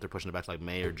being this month, they're pushing it back to like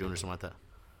May or June or something like that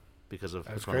because of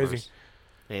That's coronavirus. crazy.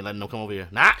 They ain't letting them come over here.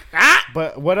 Nah.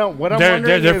 But what I'm They're wondering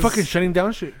they're is, fucking shutting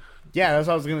down shit. yeah, that's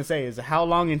what I was gonna say. Is how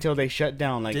long until they shut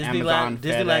down like Amazon,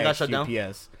 Disneyland got FedEx, shut down?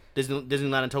 UPS?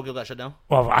 Disneyland in Tokyo got shut down.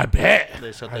 Well, I bet.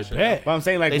 They shut I that shit bet. But I'm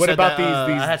saying like, They what said about that,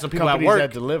 these I had some people at companies work.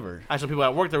 that deliver? I had some people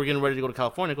at work that were getting ready to go to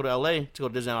California, go to LA to go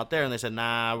to Disneyland out there, and they said,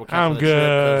 "Nah, we're I'm canceling the trip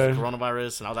good. 'cause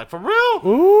coronavirus." And I was like, "For real?"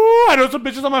 Ooh, I know some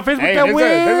bitches on my Facebook Hey, that win.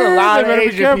 there's a lot They of better be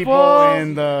Asian people careful.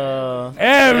 in the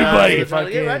Everybody. Yeah,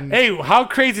 fucking- Hey, how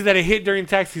crazy that it hit during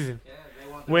tax season?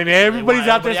 When everybody's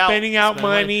out there spending out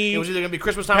money, It was either gonna be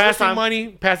Christmas time or this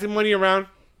time. passing money around,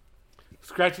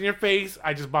 scratching your face.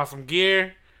 I just bought some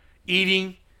gear,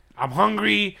 eating. I'm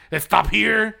hungry. Let's stop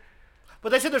here.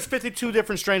 But they said there's 52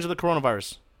 different strains of the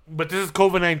coronavirus. But this is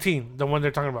COVID-19, the one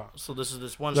they're talking about. So this is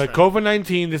this one The strain.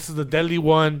 COVID-19. This is the deadly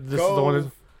one. This is the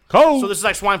one. That's, So this is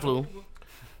like swine flu.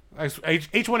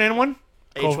 H1N1.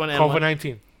 H1N1.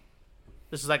 COVID-19.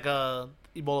 This is like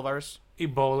Ebola virus.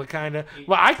 Ebola, kind of.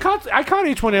 Well, I caught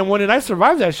H1N1 and I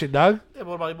survived that shit, dog. Yeah,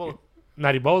 what about Ebola?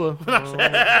 Not Ebola.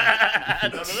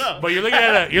 No. But you're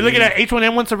looking at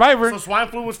H1N1 survivor. So swine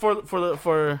flu was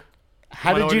for.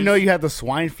 How did you know you had the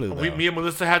swine flu? Though? Me and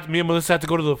Melissa had to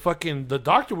go to the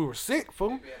doctor. We were sick,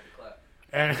 fool.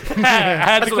 And I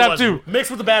had to That's what it clap was. too.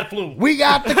 Mixed with the bad flu. We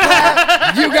got the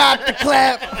clap. You got the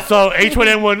clap. So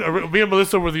H1N1. Me and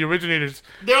Melissa were the originators.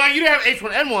 They're like, you didn't have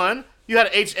H1N1. You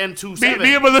had HN27.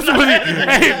 Me and Melissa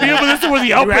were the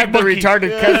You outbreak had the monkey. retarded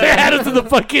They cousin. had us in the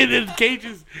fucking in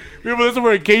cages. Me and Melissa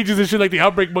were in cages and shit like the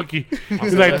outbreak monkey.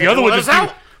 It's like the other They one let just us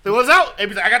out. They let us out.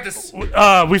 Abby's like, I got this.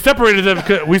 we separated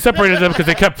them. We separated them because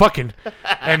they kept fucking,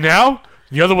 and now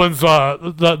the other ones,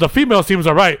 the female seems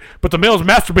alright, but the male's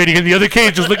masturbating in the other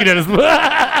cage, just looking at us.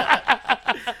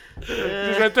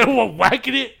 Just right there,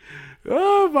 whacking it.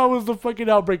 Oh, if I was the fucking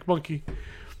outbreak monkey.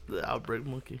 The outbreak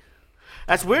monkey.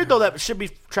 That's weird though. That should be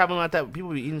traveling like that. People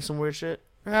be eating some weird shit.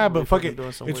 Ah, but We fuck fucking it.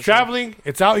 doing some It's weird traveling.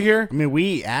 It's out here. I mean, we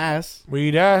eat ass We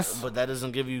eat ass. But that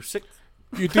doesn't give you sick.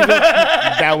 You think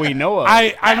that? that we know of.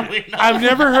 I've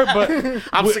never heard, but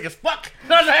I'm sick as fuck.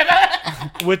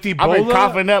 with I've been Ebola,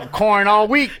 coughing up corn all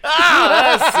week.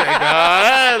 That's sick,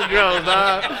 dog.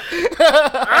 That's gross,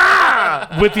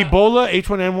 dog. with Ebola,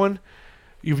 H1N1,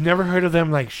 you've never heard of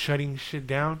them like shutting shit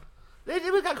down. They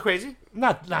got crazy.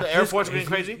 Not The Air this Force being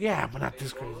crazy? Yeah, but not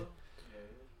this crazy.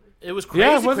 It was crazy,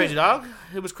 Yeah, was crazy, it? dog.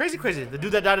 It was crazy. The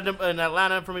dude that died in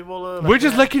Atlanta from Ebola. like, We're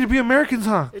just yeah. lucky to be Americans,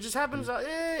 huh? It just happens.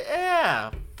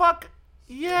 Yeah. Fuck.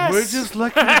 Yes. We're just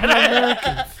lucky to be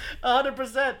Americans.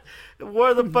 100%.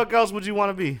 Where the fuck else would you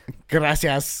want to be?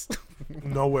 Gracias.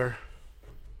 Nowhere.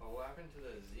 What happened to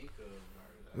the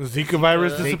Zika virus? The Zika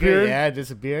virus Zika, disappeared. yeah, it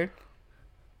disappeared.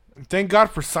 Thank God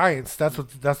for science. That's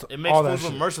It makes all that fools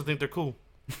with shit. Mercer think they're cool.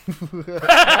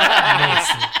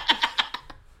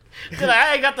 Dude,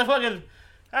 I ain't got the fucking.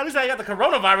 At least I got the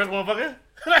coronavirus, motherfucker.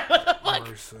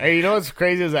 Hey, you know what's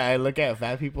crazy is that I look at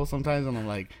fat people sometimes and I'm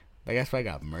like, That guy's probably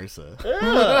got MRSA.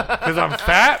 Because I'm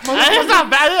fat. It's not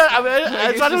bad. I mean,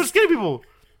 it's not even skinny people.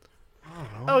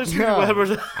 Oh, skinny No. people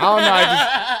have I don't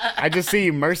know. I just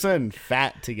see MRSA and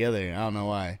fat together. I don't know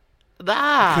why.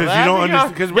 Nah, Because you don't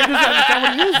understand. Because Rick doesn't understand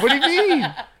what it is. What do you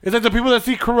mean? It's like the people that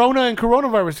see Corona and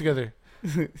coronavirus together.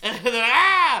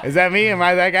 Is that me? Am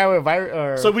I that guy with virus?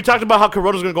 Or So we talked about how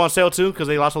Corona's gonna go on sale too because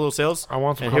they lost all those sales. I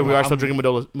want some. And here we are still Corona.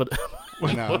 drinking Modelo.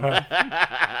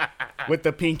 no. With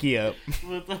the pinky up.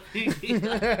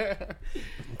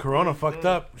 Corona fucked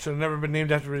up. Should have never been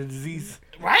named after a disease.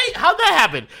 Right? How'd that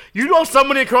happen? You know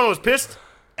somebody in Corona was pissed?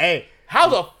 Hey, How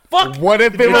the fuck? what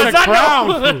if it Does was that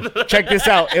Crown. Check this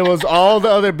out. It was all the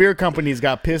other beer companies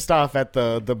got pissed off at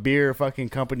the beer fucking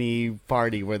company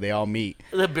party where they all meet.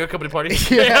 The beer company party.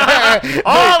 Yeah.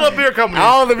 All the beer companies.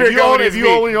 All the beer if you own, companies If you meet.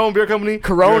 own your own beer company,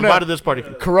 Corona- you're invited to this party.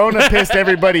 Corona pissed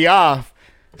everybody off.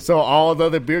 So all the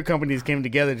other beer companies came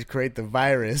together to create the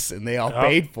virus, and they all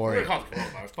paid for it.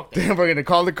 Then we're gonna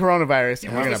call the coronavirus,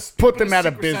 and we're gonna put them out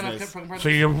of business. So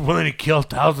you're willing to kill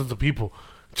thousands of people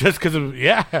just because of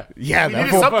Yeah, You that needed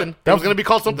fool- something. That was gonna be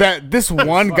called something. That this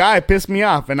one guy pissed me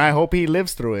off, and I hope he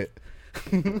lives through it.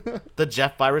 The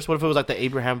Jeff virus. What if it was like the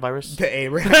Abraham virus? The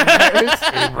Abraham virus.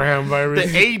 Abraham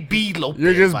virus. The AB Lopez.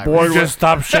 You're just virus. bored You with. just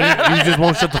stop shutting. You just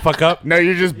won't shut the fuck up. No,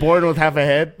 you're just born with half a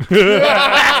head.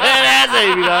 That's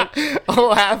AB, dog.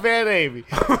 Oh, half head, Amy.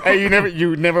 Hey, you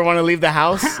never want to leave the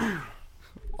house.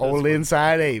 Old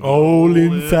inside, Amy. All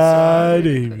inside,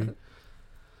 Amy.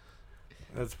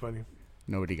 That's funny.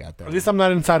 Nobody got that. At least I'm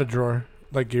not inside a drawer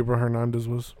like Gabriel Hernandez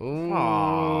was. Aw,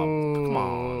 come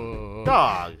on,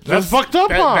 dog. That's fucked up,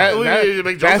 huh? You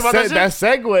make jokes about that shit? that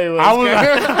segue was. I was.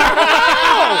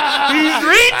 He's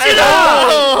reaching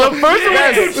out. The first one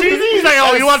was too cheesy. He's like,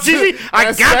 "Oh, you want cheesy?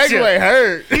 I that got you." segue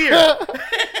hurt. Here.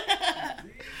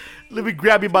 Let me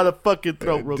grab you by the fucking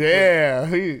throat, real quick.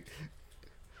 Damn.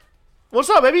 What's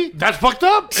up, baby? That's fucked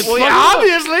up. It's Well, fucked yeah, up.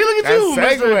 obviously. Look at That you,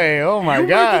 mister. segue. Oh my You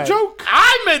god. made the joke.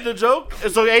 I made the joke.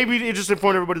 And so AB just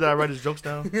informed everybody that I write his jokes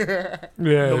down.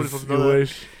 Yes, supposed to know you that.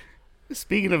 wish.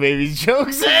 Speaking of baby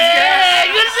jokes, Hey,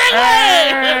 good segue.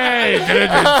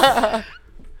 Hey,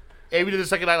 AB did the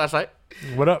second night last night.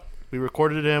 what up? We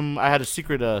recorded him. I had a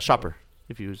secret shopper.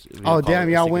 If you oh call damn,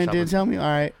 it a y'all secret went shopper. didn't tell me. All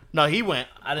right, No, he went.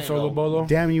 I didn't Solo go. Bolo.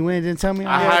 damn, you went didn't tell me.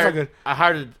 All I right. it's hired, all good. I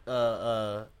hired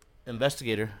a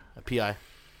investigator, a PI,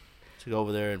 to go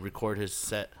over there and record his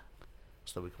set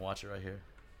so we can watch it right here.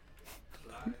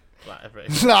 Live, right?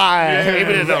 Live. Yeah, Amy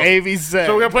didn't know. AV said.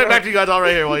 So we're gonna play it back to you guys all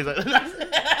right here while he's like.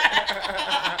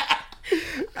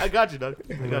 I got you, dog.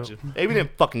 I got you. AB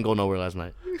didn't fucking go nowhere last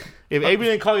night. If AB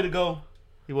didn't call you to go,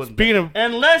 he wasn't. Speaking there. of-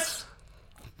 unless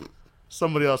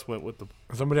somebody else went with them.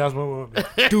 Somebody else went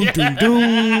with me. Doom, doom,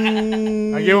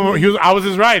 doom. I gave him. I was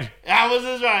his ride. That was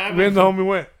his right. Me and the homie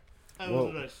went. That was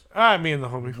his right. All right, me and the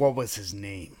homie. What was his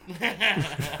name?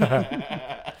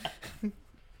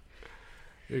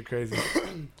 You're crazy.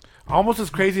 Almost as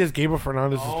crazy as Gabriel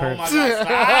Fernandez's Oh parents. my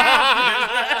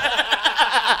god!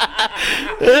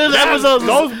 This episode,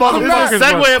 Those motherfuckers this is a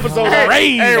segue were episode.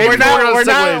 crazy. Hey, Hey, we're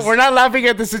segues. not laughing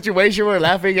at the situation. We're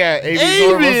laughing at AV's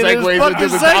normal Amy, segues this into fucking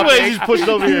the segues topic. he's pushed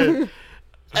over here.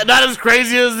 And not as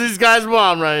crazy as this guy's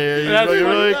mom right here. He's That's fucking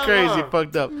really fucked up, crazy, huh?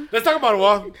 fucked up. Let's talk about it,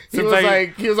 Wall. He was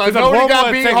like, since I'm nobody horrible got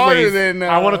at beat segues, harder than.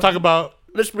 I want to talk about.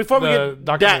 Let's before we The get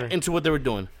documentary. that into what they were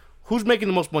doing. Who's making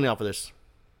the most money off of this?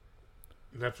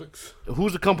 Netflix.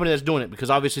 Who's the company that's doing it? Because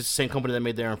obviously it's the same company that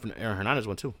made the Aaron Hernandez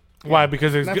one too. Why?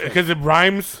 Because it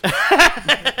rhymes.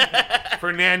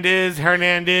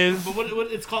 Hernandez. But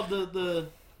what it's called the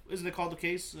isn't it called the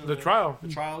case? The trial. The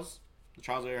trials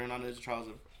of Aaron Hernandez. The trials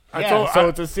of Yeah,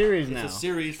 it's a series now. it's a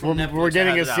series from We're- Netflix. we're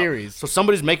getting that a has it out. series. So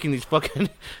somebody's making these fucking.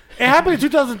 It happened in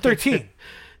 2013.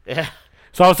 Yeah.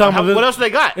 So I was talking about What else they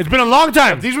got? It's been a long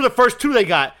time. These were the first two they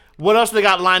got. What else they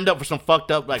got lined up for some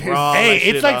fucked up like raw? Hey, that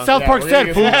shit, it's like dog? South Park we're said,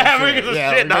 gonna fool. get We're gonna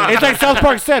Yeah, shit, we're dog. It's like South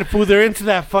Park said, fool. They're into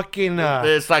that fucking.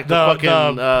 It's like the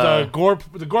fucking, the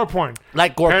gore porn,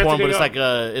 like gore Parents porn, to but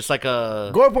get it's like a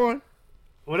Gore porn.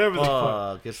 whatever the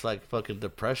fuck. it's like fucking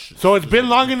depression. So it's been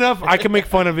long enough. I can make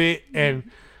fun of it, and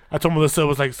I told Melissa, it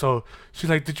was like, so she's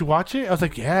like, did you watch it? I was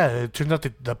like, yeah. It turns out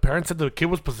the parents said the kid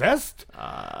was possessed.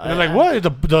 And they're like, what?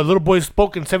 The little boy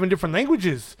spoke in 7 different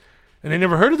languages, and they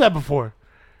never heard of that before.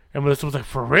 And Melissa was like,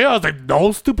 for real? I was like,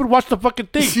 no, stupid, watch the fucking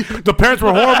thing. The parents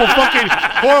were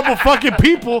horrible fucking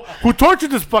people who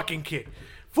tortured this fucking kid.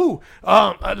 Fool.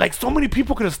 Like, so many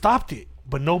people could have stopped it,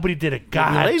 but nobody did a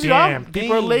lazy, goddamn dog. thing.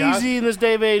 People are lazy in this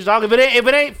day of age, dog. If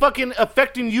it ain't fucking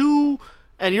affecting you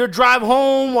and your drive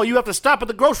home, or you have to stop at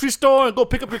the grocery store and go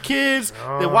pick up your kids,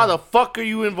 then why the fuck are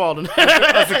you involved in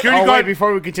that? Dog. Security Oh wait, guard.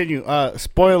 before we continue,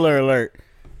 spoiler alert.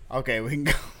 Okay, we can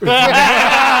go. Honestly,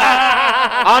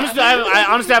 I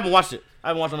honestly haven't watched it. I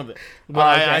haven't watched none of it.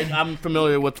 But okay. I'm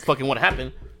familiar with fucking what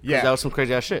happened. Yeah. That was some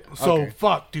crazy ass shit. So Okay.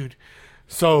 fuck, dude.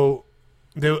 So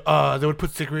they would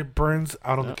put cigarette burns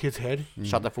out on the kid's head,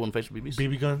 Shot that fool in the face with BBs.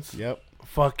 BB guns. Yep.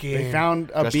 Fucking They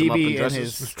found a Dressed him up in BB in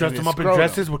dresses. his. dressed in him his up in scrotum.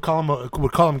 dresses. Would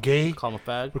call him gay. Call him a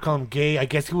fag. Would call him gay. I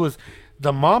guess he was.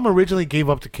 The mom originally gave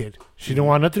up the kid. She didn't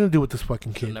want nothing to do with this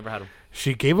fucking kid. Never had him.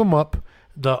 She gave him up.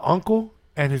 The uncle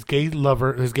and his gay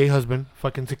lover, his gay husband,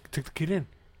 fucking took the kid in,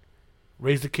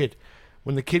 raised the kid.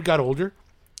 When the kid got older,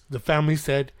 the family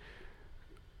said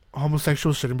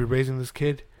homosexuals shouldn't be raising this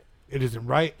kid. It isn't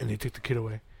right, and they took the kid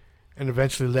away, and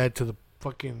eventually led to the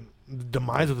fucking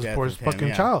demise of this Death poor of him, fucking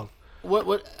yeah. child. What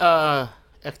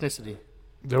ethnicity?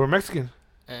 They were Mexican.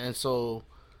 And so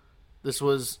this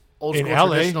was old In school LA?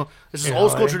 traditional. This is In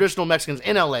old school LA? traditional Mexicans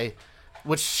in LA,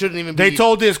 which shouldn't even be. They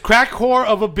told this crack whore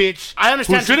of a bitch I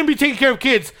understand- who shouldn't be taking care of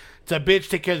kids. It's a bitch,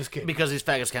 take care of this kid. because these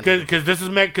faggots can't. Because this is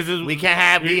because We can't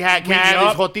have can't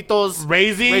have these jotitos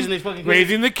raising these fucking kids.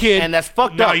 raising the kid, And that's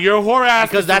fucked now up. you're a whore ass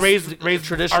because to that's raise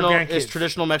traditional. our It's grandkids.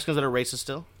 traditional Mexicans that are racist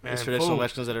still. It's And traditional fool.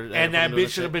 Mexicans that are. And that bitch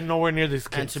should have been. been nowhere near these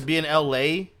And kids. to be in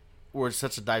LA, where it's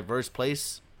such a diverse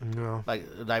place, No. like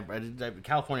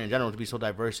California in general, to be so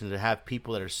diverse and to have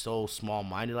people that are so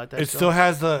small-minded like that. It still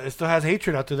has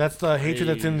hatred out there. That's the hatred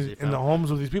that's Crazy, in the fam.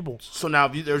 homes of these people. So now,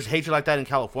 if there's hatred like that in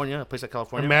California, a place like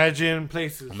California. Imagine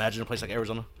places. Imagine a place like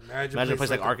Arizona. Imagine Imagine a place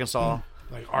like Arkansas.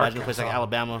 Like Imagine a place like Arkansas.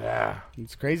 Alabama. Yeah.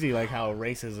 It's crazy, like how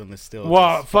racism is still.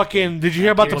 Well, just- fucking. Did you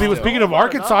hear about the people? Still. Speaking of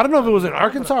Arkansas, I don't know if it was in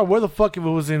Arkansas or where the fuck if it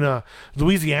was in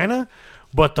Louisiana,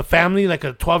 but the family, like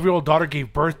a 12-year-old daughter,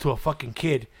 gave birth to a fucking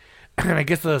kid, and I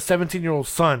guess the 17-year-old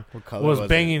son What color was was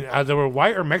banging. They were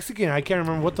white or Mexican. I can't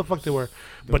remember what the fuck they were,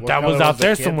 but what that was color out was the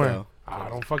there kid, somewhere. though? I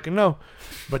don't fucking know,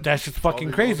 but that's just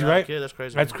fucking 12-year-old crazy, right? kid, that's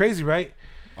crazy. That's crazy, right?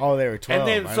 Oh, they were 12. And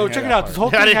then, I so didn't check hear it out. that This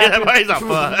part. whole thing happened. He's not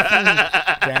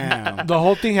fun. Damn. The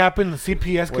whole thing happened. The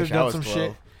CPS could have Wish I done was some 12.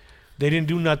 shit. They didn't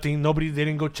do nothing. They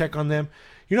didn't go check on them.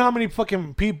 You know how many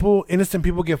fucking people, innocent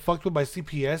people, get fucked with by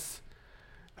CPS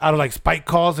out of like spite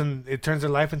calls, and it turns their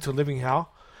life into living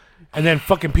hell. And then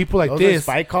fucking people like Those are this.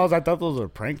 spike calls. I thought those were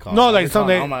prank calls. No, I like was some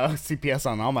calling they- all my CPS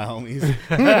on all my homies.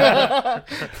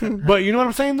 But you know what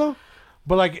I'm saying though.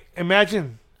 But like,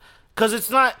 imagine. Because it's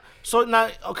not. So now,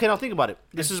 okay, now think about it.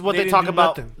 This is what They they, didn't talk do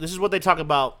about. nothing. This is what they talk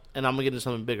about, and I'm gonna get into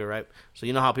something bigger, right? So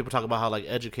you know how people talk about how like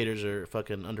educators are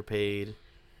fucking underpaid.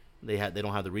 They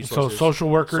don't have the So resources. social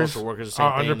workers, Social workers the same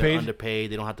are thing. underpaid. They're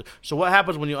underpaid. They don't have to. So what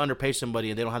happens when you underpay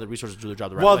somebody and they don't have the resources to do their job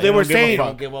the right Well, way? they were don't give a saying They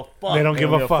don't give a fuck. they don't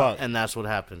give a fuck. And that's what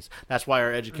happens. That's why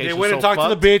our education. They went and so talked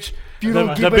to the fucked. bitch. you the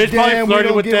don't give a bitch probably damn, we flirted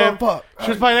don't with give a them. fuck. She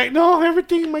was probably like, "No,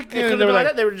 everything." Like, They and couldn't they do were like like,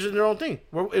 that. They were just doing their own thing.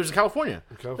 It was California.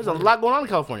 There's a California. lot going on in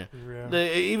California. Yeah.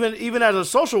 Even as a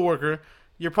social worker,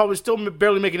 you're probably still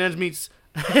barely making ends meet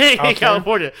in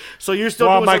California. So you're still.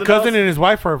 "Well, doing my something cousin else? and his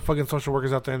wife are fucking social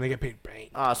workers out there, and they get paid bang."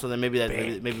 So then maybe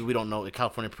we don't know.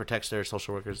 California protects their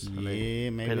social workers. and they Yeah, pay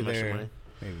maybe them extra they're. money.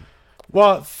 Maybe.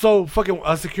 Well, so fucking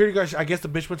a security guard. I guess the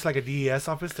bitch went to like a DES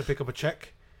office to pick up a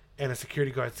check, and a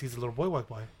security guard sees a little boy walk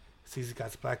by. Sees he's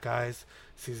got black eyes.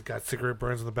 Sees he's got cigarette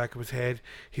burns on the back of his head.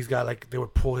 He's got like they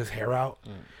would pull his hair out,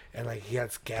 and like he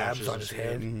had scabs Patches on and his shit.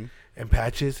 head and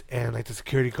patches. And like the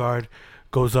security guard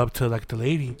goes up to like the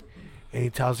lady, and he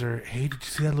tells her, "Hey, did you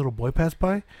see that little boy pass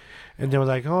by?" And they were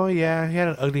like, "Oh yeah, he had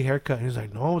an ugly haircut." And he's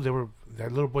like, "No,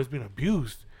 that little boy's being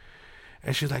abused."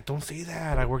 And she's like, "Don't say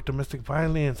that. I work domestic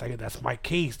violence. That's my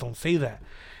case. Don't say that.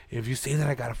 If you say that,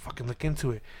 I gotta fucking look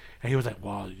into it." And he was like,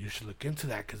 "Well, you should look into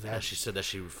that because And that." she said that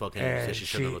she fucking And said she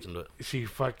shouldn't have looked into it. She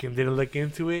fucking didn't look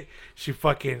into it. She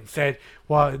fucking said,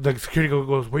 "Well, the security guard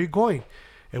goes, where you going?"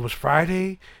 It was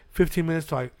Friday, 15 minutes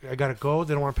till I gotta go.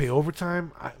 They don't want to pay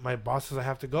overtime. My boss says I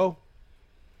have to go.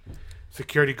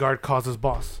 Security guard calls his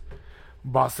boss.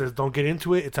 Boss says, "Don't get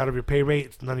into it. It's out of your pay rate.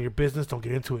 It's none of your business. Don't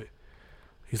get into it."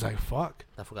 He's like, "Fuck."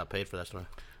 I forgot paid for that story.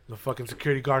 The fucking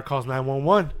security guard calls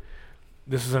 911.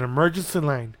 This is an emergency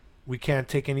line. We can't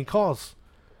take any calls.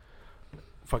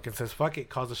 Fucking says, "Fuck it."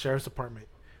 Calls the sheriff's department.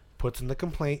 Puts in the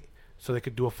complaint so they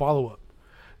could do a follow-up.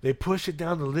 They push it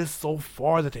down the list so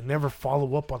far that they never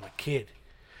follow up on the kid.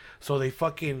 So they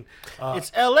fucking...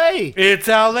 It's L.A. it's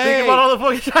L.A. Think about all the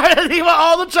fucking. Think about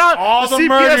all the child. All the CPS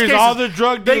murders, cases. all the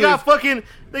drug They dealers.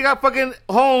 got fucking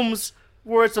homes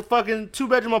where it's a fucking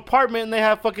 2-bedroom apartment and they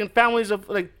have fucking families of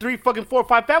like 3, fucking 4 or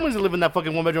 5 families that live in that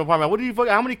fucking 1-bedroom apartment. What do you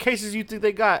fucking? How many cases do you think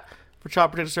they got for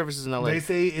child protective services in L.A.? They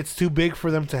say it's too big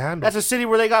for them to handle. That's a city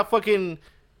where they got fucking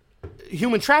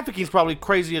human trafficking is probably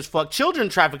crazy as fuck. Children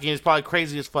trafficking is probably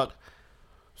crazy as fuck.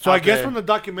 So I out guess there. from the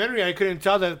documentary, I couldn't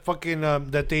tell that fucking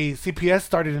that they CPS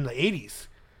started in the 80s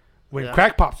when Yeah,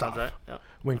 crack popped sounds off. right, yeah.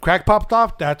 When crack popped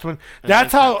off, that's when.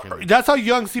 That's then how. crack came in. That's how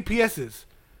young CPS is.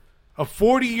 A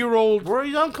 40-year-old. We're a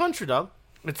young country, dog.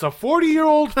 It's a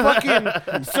 40-year-old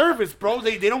fucking service, bro.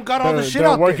 They don't got all the shit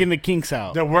They're out working there. the kinks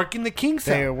out. They're working the kinks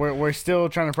out. We're still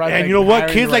trying to project. And you know what?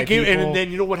 hiring Kids the like right gave, people. and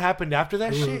then you know what happened after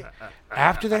that shit?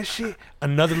 After that shit,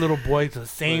 another little boy, the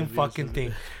same fucking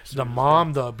thing. The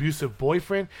mom, the abusive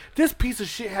boyfriend. This piece of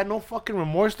shit had no fucking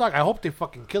remorse, dog. I hope they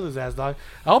fucking kill his ass, dog.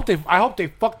 I hope they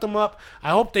fucked him up.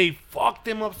 I hope they fucked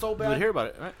him up so You would bad. hear about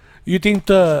it, right? You think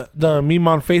the meme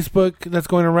on Facebook that's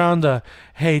going around,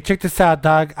 hey, check this out,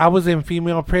 dog. I was in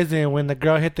female prison when the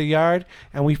girl hit the yard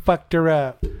and we fucked her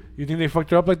up. You think they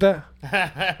fucked her up like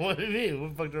that? What do you mean?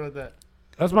 What fucked her with that?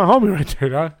 That's my homie right there,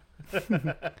 dog.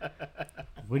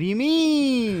 What do you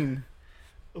mean?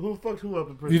 Who fucked who up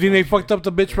in prison? You think they fucked up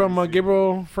the bitch from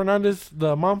Gabriel Fernandez,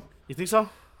 the mom? You think so?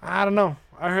 I don't know.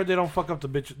 I heard they don't fuck up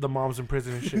the moms in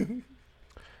prison and shit.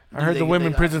 I heard they- the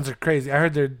women they- prisons are crazy. I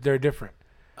heard they're different.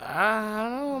 I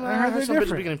don't know, man. I I heard heard they're some bitches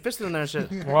different. be getting fisted in there and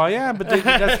shit. Well, yeah, but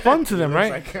that's fun to them,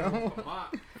 right?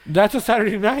 That's a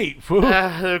Saturday night, fool.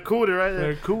 They're cool with it, right?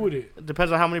 They're cool with it. It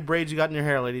depends on how many braids you got in your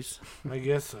hair, ladies. I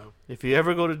guess so. If you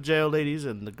ever go to jail, ladies,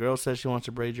 and the girl says she wants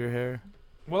to braid your hair,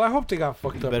 Well, I hope they got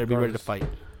fucked you up. better be ready to regardless. fight.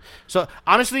 So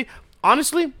honestly,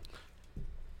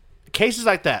 cases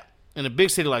like that in a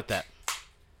big city like that,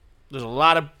 there's a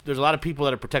lot of people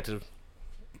that are protected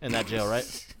in that jail,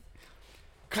 right?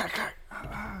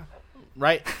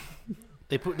 Right?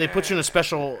 They put you in a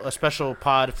special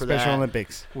pod for Special that,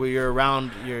 Olympics. where you're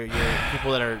around your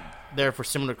people that are there for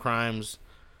similar crimes.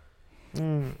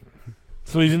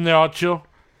 So he's in there all chill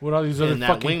with all these other In that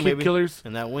fucking wing, kid baby. killers.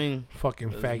 In that wing,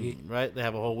 Fucking faggot. right? They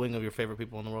have a whole wing of your favorite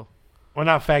people in the world. Well,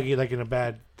 not faggot, like in a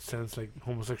bad sense, like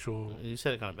homosexual. You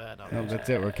said it kind of bad. Dog. No, that's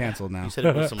it. We're canceled now. You said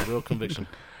it with some real conviction.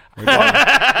 Well,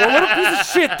 what a piece of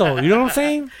shit, though. You know what I'm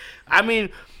saying? I mean,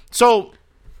 so,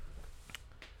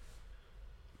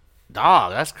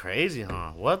 dog, that's crazy,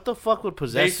 huh? What the fuck would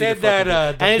possess They you? said to that,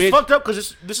 fucking- the and bitch- it's fucked up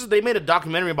because this is they made a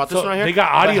documentary about this So one right here. they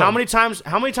got But audio. How many times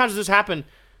does this happen?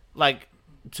 Like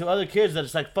to other kids that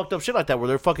it's like fucked up shit like that where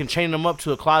they're fucking chaining them up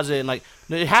to a closet and like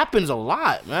it happens a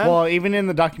lot, man. Well, even in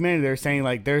the documentary, they're saying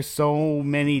like there's so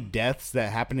many deaths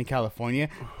that happen in California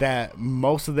that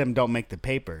most of them don't make the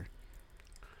paper.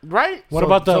 right? What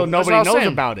about the- So that's nobody what I was knows saying.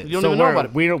 about it. You don't so even know we're- about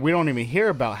it. We don't even hear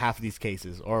about half of these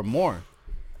cases or more.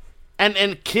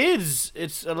 And kids,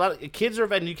 it's a lot. Kids are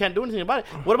and you can't do anything about it.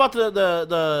 What about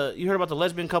the you heard about the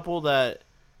lesbian couple that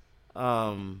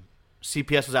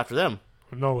CPS was after them?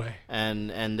 No way.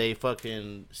 And they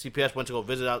fucking CPS went to go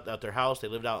visit out their house. They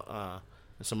lived out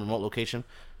in some remote location,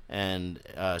 and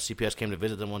CPS came to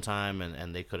visit them one time,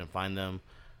 and they couldn't find them,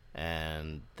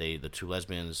 and the two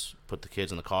lesbians put the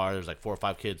kids in the car. There was like 4 or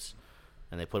 5 kids,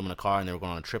 and they put them in a car, and they were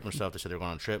going on a trip and stuff. They said they were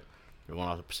going on a trip. They were going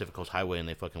off the Pacific Coast Highway, and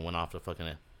they fucking went off the fucking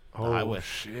the highway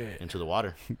shit. into the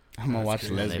water. I'm gonna watch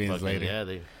And they lesbians fucking, later. yeah,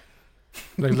 they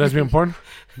Like lesbian porn?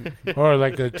 Or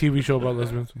like a TV show about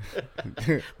lesbians?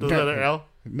 the letter L.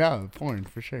 No, porn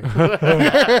for sure. Nah,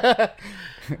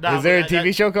 Is there a but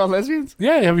TV show called Lesbians?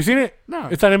 Yeah, have you seen it? No.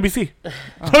 It's on NBC.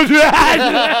 I'll check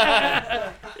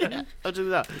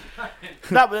it out.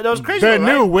 No, but that was crazy. The though,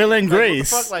 new right? Will and Like, what the Grace.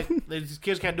 fuck? Like these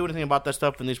kids can't do anything about that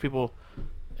stuff, and these people,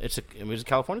 it's a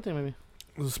California thing, maybe.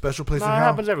 It's a special place No, in it hell.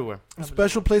 happens everywhere. A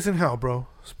special place in hell, bro.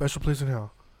 Special place in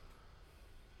hell.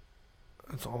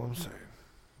 That's all I'm saying.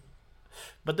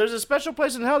 But there's a special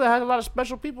place in hell that has a lot of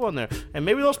special people in there, and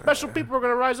maybe those special people are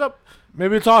gonna rise up.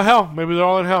 Maybe it's all hell. Maybe they're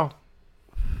all in hell.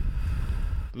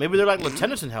 Maybe they're like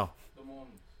lieutenants in hell.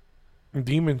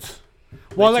 Demons.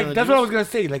 Well, Like like some that's what I was demons?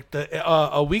 gonna say. Like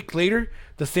a week later,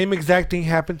 the same exact thing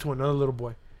happened to another little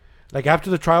boy. Like after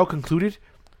the trial concluded,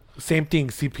 same thing.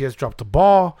 CPS dropped the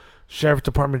ball. Sheriff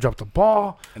Department dropped the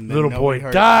ball. And then Little nobody boy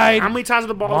heard died. How many times have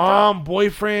the ball dropped? Mom, How many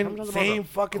boyfriend, times the ball same dropped?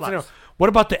 fucking Relax. scenario. What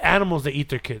about the animals that eat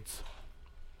their kids?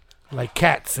 Like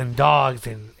cats and dogs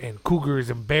and cougars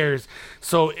and bears.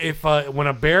 So if when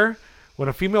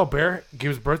a female bear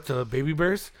gives birth to baby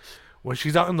bears, when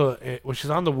she's out in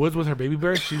the woods with her baby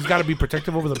bears, she's got to be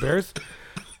protective over the bears,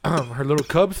 her little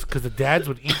cubs, because the dads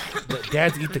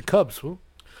eat the cubs. Fool.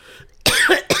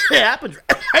 It happens,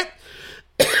 right?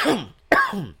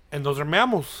 And those are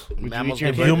mammals. Mammals your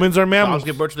And give birth- humans are mammals. Dogs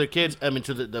give birth to their kids. I mean,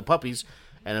 to the puppies.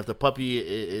 And if the puppy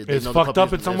they It's know the fucked puppy's-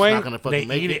 up in some it's way, not gonna fucking they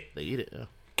make eat it. They eat it. Yeah.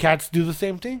 Cats do the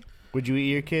same thing. Would you eat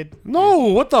your kid? No,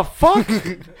 what the fuck?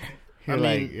 You're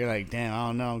mean- you're like, damn, I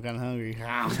don't know, I'm kind of hungry.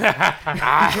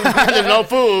 There's no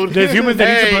food. There's humans that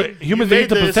Hey, eat the humans you that eat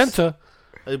the made this. placenta.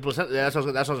 The placenta. Yeah, that's what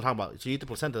I'm talking about. So you eat the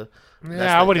placenta.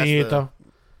 Yeah, I wouldn't eat it though.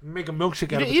 Make a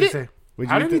milkshake out of didn't it. eat They it? say. Would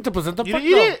you I eat didn't the- eat the placenta. You Fuck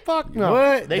didn't eat no. it? Fuck no.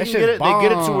 What? They That can shit's get it. They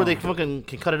get it to where they bomb. fucking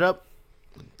can cut it up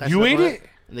That You shit ate on it?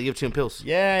 And they give it to you in pills.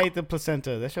 Yeah, I ate the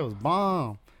placenta. That shit was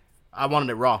bomb. I wanted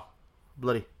it raw,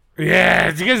 bloody.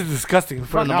 Yeah, you guys are disgusting.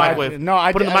 Put it in the No, microwave.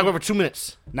 I Put it in the I- microwave for 2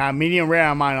 minutes. Nah, medium rare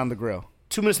on mine on the grill.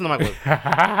 2 minutes in the microwave.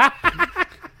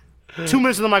 2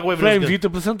 minutes in the microwave. and Flames, it's you good. eat the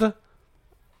placenta?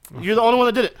 You're the only one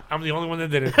that did it. I'm the only one that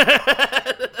did it.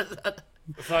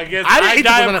 So I guess I didn't I eat the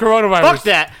die of placenta. coronavirus. Fuck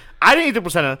that. I didn't eat the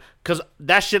placenta because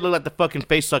that shit looked like the fucking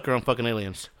face sucker on fucking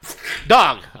Aliens.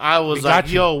 Dog, I was We like,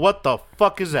 got you. yo, what the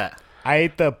fuck is that? I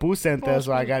ate the placenta,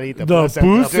 so I gotta eat the The placenta.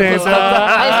 placenta.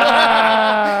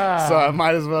 So I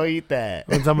might as well eat that.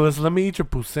 Let me eat your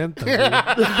placenta. dude. Yo,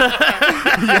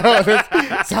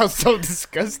 that sounds so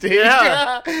disgusting.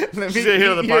 Yeah. Let me Should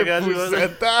hear the eat your podcast.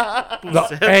 placenta. No,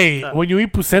 hey, when you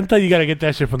eat placenta, you gotta get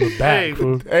that shit from the back. Hey.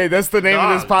 fool. Hey, that's the name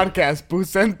of this podcast,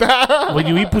 placenta. When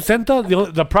you eat placenta,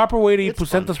 the proper way to eat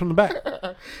placenta is from the back.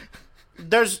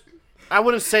 I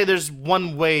wouldn't say there's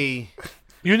one way.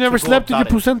 You never go slept in your about it.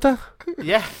 placenta?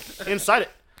 Yeah, inside it.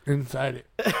 Inside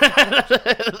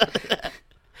it.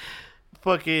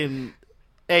 Fucking.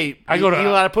 Hey, I go to- eating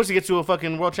a lot of pussy gets you a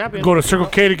fucking world champion. Go to Circle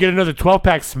K to get another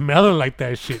 12-pack smelling like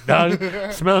that shit, dog.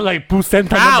 Smelling like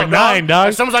placenta Ow, number 9, dog.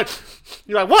 And someone's like,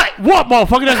 you're like, what? What,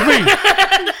 motherfucker? That's me.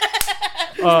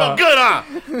 Smell good, huh?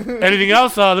 Anything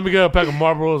else? Let me get a pack of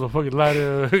Marlboros, a fucking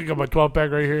lighter. Got my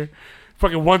 12-pack right here.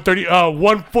 Fucking 130,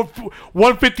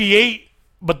 158.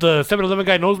 But the 7-Eleven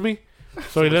guy knows me,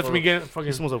 so he lets me get it. Fucking.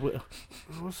 It smells like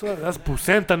What's up? That's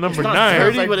placenta number not 9.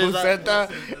 dirty. Like But it's placenta.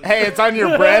 Hey, it's on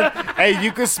your breath. Hey,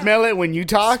 you can smell it when you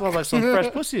talk. smells like some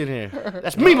fresh pussy in here.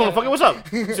 That's me, motherfucker. What's up?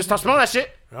 Just stop smelling that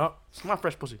shit. Oh, It's my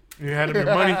fresh pussy. you had him your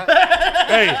money. Hey,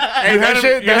 Hey, you that had him,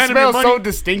 shit, you that had him your smells money. so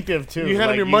distinctive too. You had him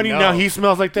Like, your money. know. Now he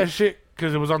smells like that shit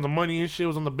because it was on the money and shit. It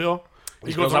was on the bill.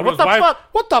 He goes, like, "What "What the fuck?"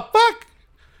 What the fuck?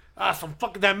 Some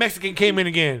fucking that Mexican came in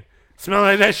again, smelling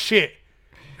like that shit."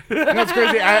 That's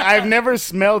crazy. I've never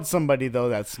smelled somebody though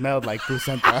that smelled like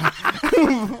placenta.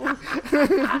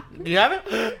 You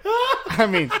haven't? I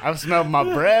mean, I've smelled my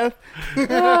breath. You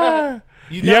haven't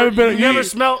never, been- you never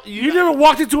smell. You never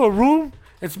walked into a room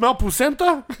and smelled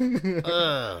placenta?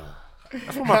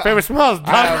 That's one of my favorite smells, dog.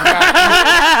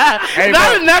 Hey,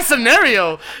 Not but- in that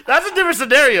scenario. That's a different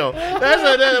scenario.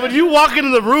 When you walk into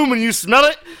the room and you smell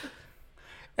it.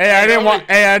 Hey, I didn't walk.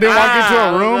 Hey, I didn't walk into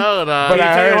a room. No, no. But You I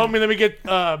tell your heard. homie, let me get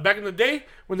back in the day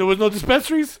when there was no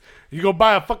dispensaries. You go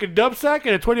buy a fucking dub sack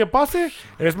and a 20 pase,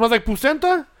 and it smells like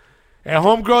placenta. And a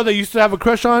homegirl that used to have a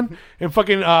crush on in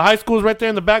fucking high school is right there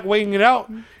in the back waiting it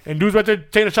out. And dude's right there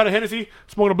taking a shot of Hennessy,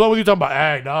 smoking a blunt with you, talking about,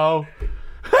 hey, no.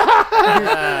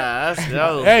 That's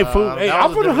gross, Hey, dog. fool. Hey, That I'm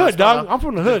was a from the different hood, smell, dog. I'm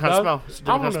from the hood, Different dog. smell. It's a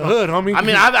I'm different from the smell. hood, homie. I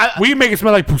mean, we make it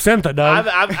smell like placenta, dog.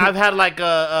 I've had like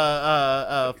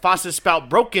a faucet spout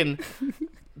broken,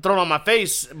 thrown on my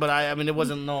face, but I mean it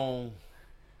wasn't no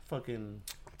fucking.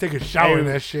 Take a shower in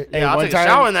Hey, that shit. Yeah, I'll one take a time-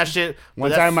 shower in that shit. but One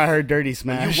that's- time I heard Dirty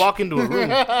Smash. you walk into a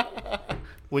room.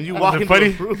 When you walk it into funny?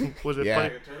 a room, was it Yeah.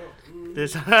 funny?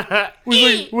 This,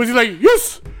 Was he like,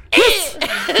 yes, yes, you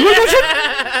like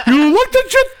that shit? You like that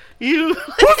shit? you.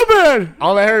 Who's the man?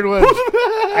 All I heard was,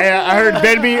 I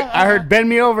heard bend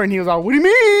me over, and he was all, "What do you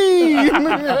mean?" He's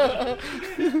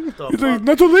like,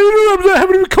 not too later, I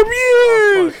haven't even come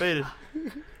yet. Faded.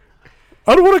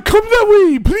 I don't want to come that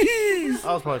way, please.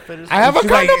 I was probably faded. I have a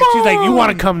She's like, condom you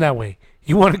want to come that way.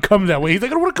 You want to come that way. He's like,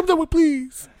 I don't want to come that way,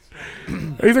 please.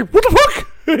 And he's like, what the fuck?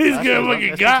 He's gonna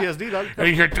fucking got. PTSD, dog. And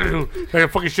you hear,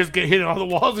 like, fucking shit's get hit on the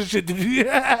walls and shit.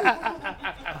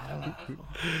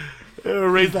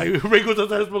 Ray goes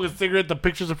outside to smoke a cigarette. The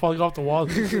pictures are falling off the walls.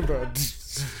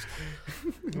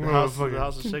 The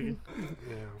house is shaking.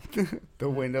 The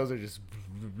windows are just.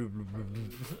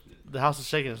 The house is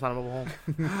shaking. It's not a mobile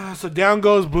home. So down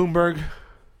goes Bloomberg.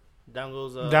 Down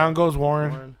goes. Down goes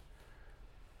Warren. Warren.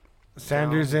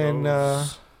 Sanders Down and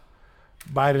goes-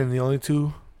 Biden, the only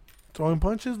two throwing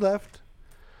punches left.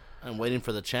 I'm waiting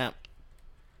for the champ.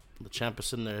 The champ is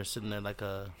sitting there like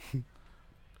a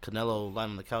Canelo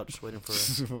lying on the couch, waiting for the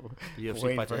UFC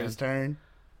Waiting fight for to his end. turn.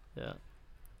 Yeah.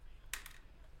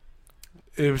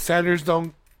 If Sanders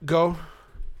don't go,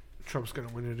 Trump's gonna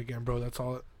win it again, bro. That's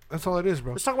all it is,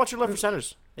 bro. Let's talk about your love for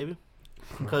Sanders, maybe,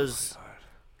 because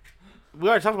we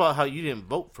already talked about how you didn't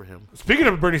vote for him. Speaking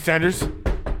of Bernie Sanders,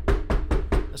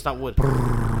 That's not wood.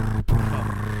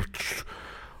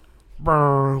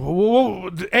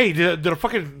 hey, did the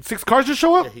fucking 6 cars just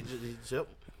show Yeah, up? he yep.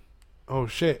 Oh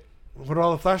shit! What are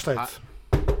all the flashlights?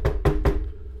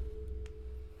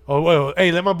 Oh wait,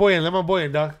 hey, let my boy in,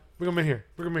 dog. Bring him in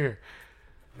here.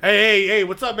 Hey,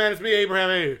 what's up, man? It's me,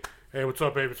 Abraham. Hey, what's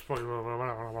up, babe? It's fucking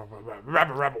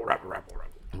rabble.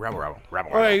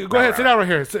 All right, go ahead, sit down right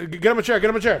here. Get him a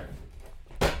chair.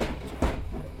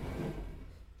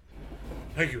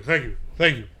 Thank you, thank you,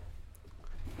 thank you.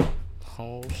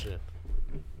 Oh shit.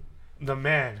 The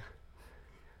man.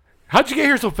 How'd you get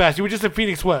here so fast? You were just in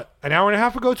Phoenix, what, an hour and a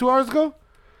half ago, 2 hours ago?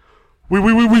 We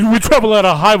travel at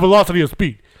a high velocity of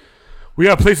speed. We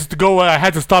have places to go. I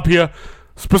had to stop here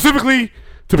specifically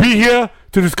to be here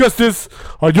to discuss this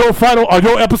on your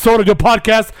episode of your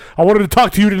podcast. I wanted to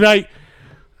talk to you tonight.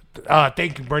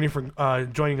 Thank you, Bernie, for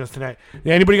joining us tonight.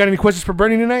 Yeah, anybody got any questions for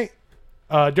Bernie tonight?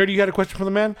 Dirty, you got a question for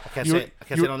the man? I can't say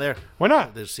it on there. Why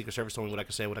not? The Secret Service told me what I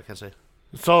can say, what I can't say.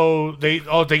 So they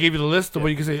gave you the list of what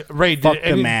you can say. Ray, Fuck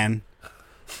the man.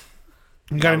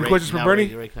 You got any questions for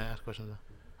Bernie? Ray, can I ask questions?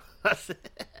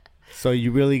 So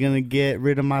you really gonna get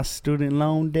rid of my student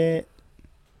loan debt?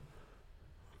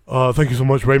 Thank you so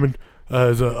much, Raymond.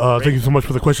 Thank you so much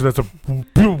for the question. That's a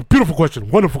beautiful question,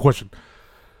 wonderful question.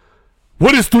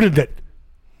 What is student debt?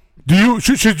 Do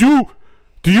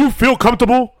you feel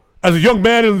comfortable as a young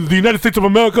man in the United States of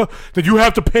America that you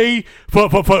have to pay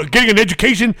for getting an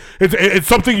education? It's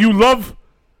something you love.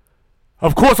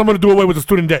 Of course, I'm going to do away with the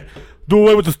student debt. Do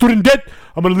away with the student debt.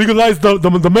 I'm going to legalize the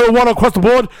marijuana across the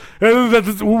board. And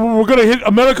we're going to hit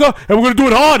America, and we're going to do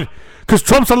it hard. Because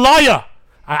Trump's a liar.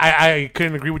 I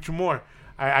couldn't agree with you more.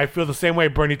 I feel the same way.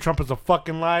 Bernie Trump is a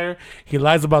fucking liar. He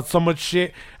lies about so much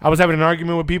shit. I was having an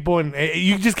argument with people, and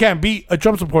you just can't beat a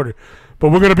Trump supporter. But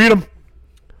we're going to beat him.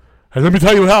 And let me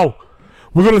tell you how.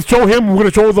 We're going to show him, we're going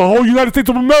to show the whole United States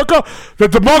of America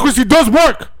that democracy does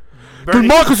work. Bernie,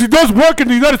 democracy does work in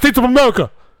the United States of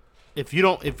America. If you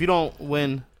don't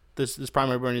win this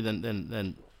primary, Bernie,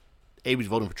 then AB's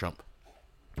voting for Trump.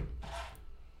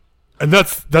 And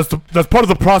that's part of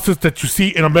the process that you see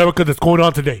in America that's going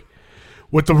on today.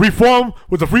 With the reform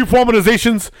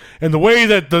organizations and the way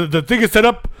that the thing is set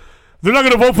up, they're not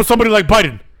going to vote for somebody like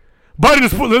Biden. Biden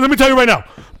is, let me tell you right now,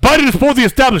 Biden is for the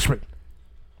establishment.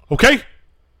 Okay?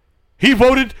 He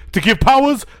voted to give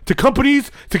powers to companies,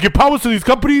 to give powers to these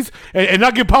companies, and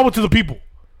not give power to the people.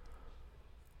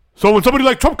 So when somebody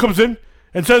like Trump comes in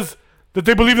and says that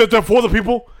they believe that they're for the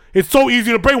people, it's so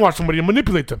easy to brainwash somebody and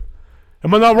manipulate them.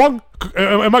 Am I not wrong?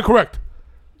 Am I correct?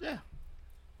 Yeah.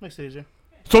 Makes it easier.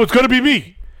 So it's going to be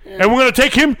me. Yeah. And we're going to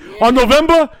take him on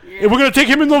November, and we're going to take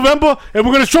him in November, and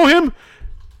we're going to show him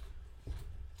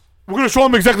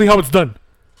exactly how it's done.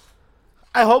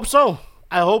 I hope so.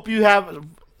 I hope you have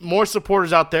more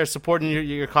supporters out there supporting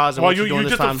your cause. And well, you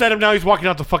just upset him now. He's walking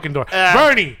out the fucking door.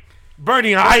 Bernie,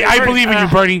 I believe in you,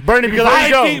 Bernie. Bernie,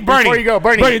 before you go,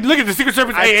 Bernie. Look at the Secret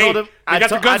Service. I told him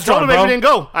Abe didn't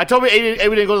go. I told him Abe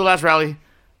didn't go to the last rally.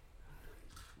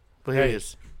 But here he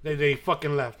is. They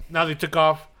fucking left. Now they took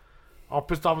off. All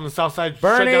pissed off on the south side.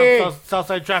 Bernie! Shut down south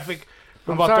side traffic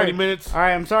for about 30 minutes. All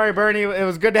right, I'm sorry, Bernie. It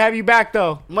was good to have you back,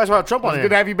 though. You might as well have Trump on here. It was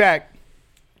good to have you back.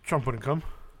 Trump wouldn't come.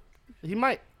 He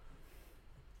might.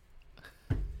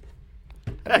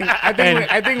 I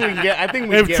think we can get.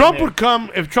 If Trump would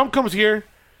come, if Trump comes here,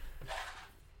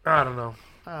 I don't know.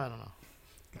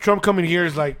 Trump coming here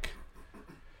is like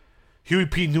Huey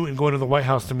P. Newton going to the White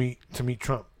House to meet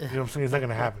Trump. You know what I'm saying? It's not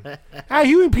gonna happen.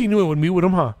 Huey P. Newton would meet with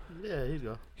him, huh? Yeah, he'd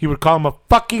go. He would call him a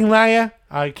fucking liar.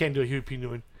 I can't do a Huey P.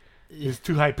 Newton. He's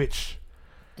too high pitched.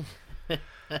 But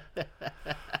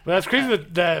that's crazy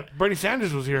that Bernie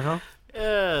Sanders was here, huh?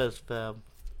 Yes, fam.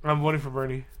 I'm voting for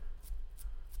Bernie.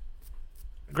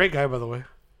 Great guy, by the way.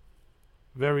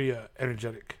 Very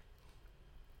energetic.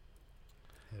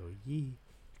 Hell yeah.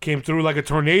 Came through like a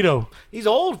tornado. He's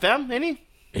old, fam, ain't he?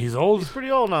 He's old. He's pretty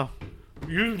old now.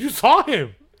 You saw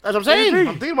him. That's what I'm saying.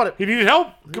 I'm thinking about it. He needed help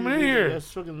coming in here.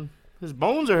 His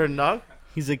bones are hurting, dog.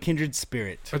 He's a kindred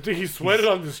spirit. I think he sweated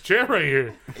on this chair right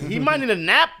here. He might need a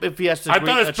nap if he has to. I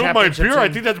thought I spilled my beer. I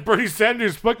think that's Bernie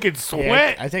Sanders' fucking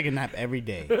sweat. Yeah, I take a nap every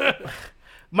day.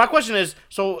 My question is,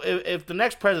 so if the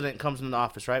next president comes into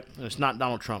office, right, and it's not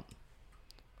Donald Trump,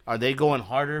 are they going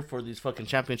harder for these fucking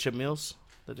championship meals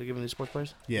that they're giving these sports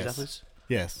players? Yes. Athletes?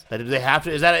 Yes. Do they have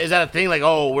to? Is that a thing? Like,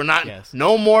 oh, we're not. Yes.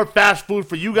 No more fast food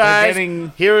for you guys.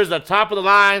 Here is the top of the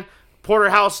line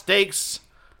porterhouse steaks.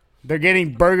 They're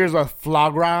getting burgers with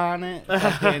foie gras on it.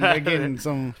 They're getting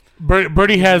some.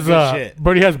 Bernie has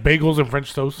bagels and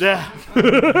French toast. Yeah.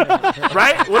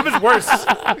 Right? What if it's worse?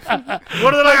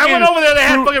 What are they like? I went over there. They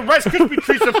had fucking Rice Krispie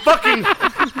treats and fucking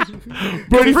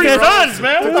Bernie Sanders,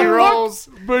 man. Rolls.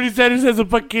 Bernie Sanders has a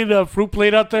fucking fruit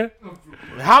plate out there.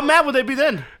 How mad would they be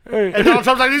then? Hey. And Donald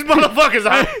Trump's like, these motherfuckers.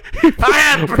 I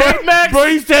had Big Macs.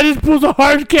 Bernie Sanders pulls a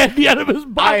hard candy out of his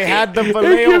pocket. I had the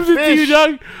filet-o-fish. It to you,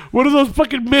 dog. One of those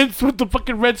fucking mints with the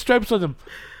fucking red stripes on them.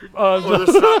 Or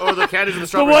the candies with the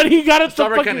strawberry. The one he got at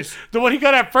strawberry candies. The one he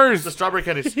got at first. The strawberry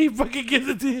candies. He fucking gives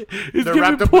it to you. They're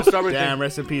wrapped up with strawberry candies. Damn,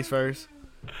 rest in peace first.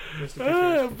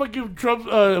 Fucking Trump,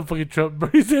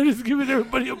 Bernie Sanders is giving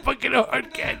everybody a fucking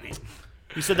hard candy.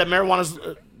 You said that marijuana's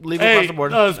legal across Hey, the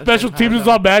board. special teams is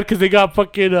all bad because they got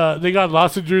fucking, they got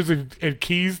lozenges and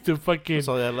keys to fucking That's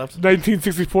all they had left.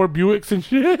 1964 Buicks and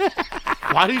shit.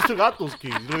 Why do you still got those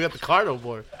keys? You don't got the car no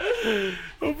more.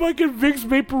 A fucking Vicks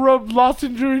Vapor Rub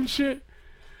lozenger and shit.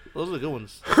 Those are the good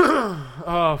ones.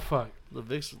 Oh, fuck. The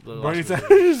Vicks. The Bernie lozenges.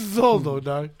 Sanders is old though,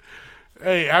 dog.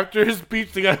 Hey, after his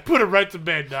speech, they gotta put him right to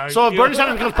bed, dog. So if You Bernie know?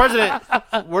 Sanders becomes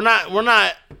president, we're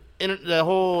not in the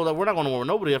whole. We're not going to war with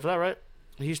nobody after that, right?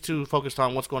 He's too focused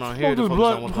on what's going on here. Smoke To his focus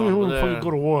blood. on what's Fucking going on over fucking there.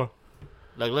 go to war.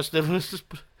 Like let's just.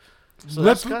 So Let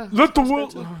that's kinda- the that's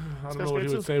world. good too. I don't That's know what good he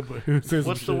would too. say, but he would say some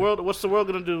What's the shit. world? What's the world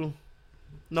gonna do,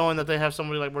 knowing that they have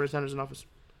somebody like Bernie Sanders in office?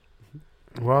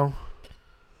 Well,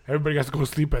 everybody got to go to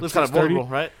sleep at Looks kind of 6:30. vulnerable,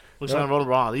 right? Looks kind of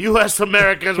vulnerable. Oh, the U.S.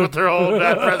 Americans with their old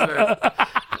bad president.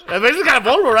 That makes it kind of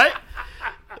vulnerable, right?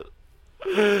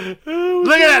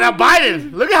 Look at that, now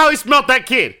Biden. Look at how he smelt that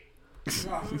kid.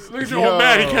 Look at your old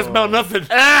man. He can't smell nothing.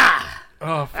 Ah,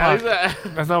 Oh fuck.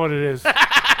 That's not what it is.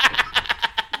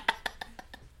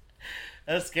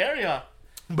 that's scary, huh?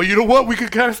 But you know what? We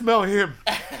could kind of smell him.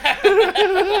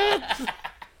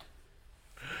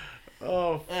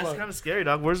 Oh That's fuck. kind of scary,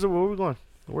 dog. Where are we going?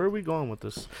 Where are we going with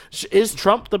this? Is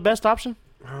Trump the best option?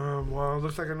 Well, it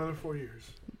looks like another 4 years.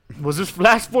 Was this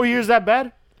last 4 years that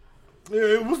bad?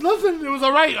 It was nothing. It was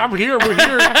all right. I'm here. We're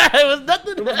here. It was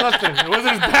nothing. It was nothing. It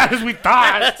wasn't as bad as we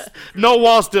thought. No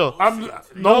wall still. I'm No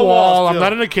no wall wall. I'm still.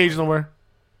 not an occasional wear.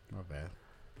 Not bad.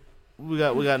 We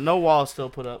got no wall still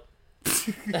put up.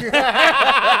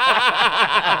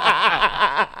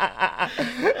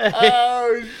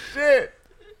 Oh shit!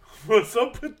 What's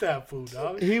up with that food,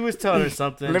 dog? He was telling her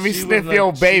something. Let me She sniff was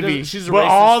your she baby. doesn't- She's a But racist.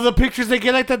 all the pictures they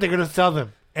get like that, they're gonna sell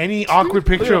them. Any awkward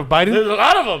picture of Biden, There's a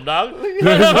lot of them, dog. there's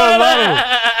a lot of them.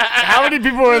 How many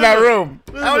people were in that room?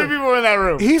 How many people were in that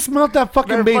room? He smelled that fucking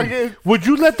They're baby. fucking- Would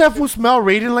you let that fool smell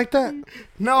Raiden like that?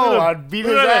 No, I'd beat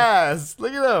his Look at ass.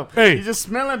 Look at him. Hey. He's just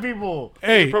smelling people.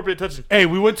 Hey, Appropriate touching. hey,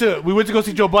 we went to go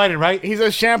see Joe Biden, right? He's a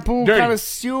shampoo Dirty.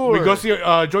 connoisseur. We go see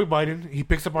Joe Biden. He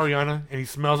picks up Ariana and he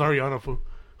smells Ariana, fool.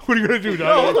 What are you gonna do, dog?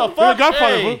 Yo, what the You're fuck?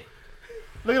 Godfather, Hey. fool.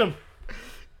 Look at him.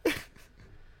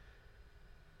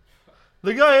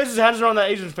 Look how he has his hands around that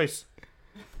Asian's face.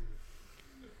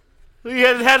 Look, he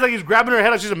has his hands like he's grabbing her head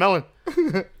like she's a melon.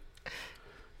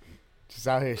 Just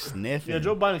out here sniffing. Yeah,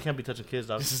 Joe Biden can't be touching kids,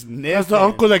 dog. Just sniffing. That's the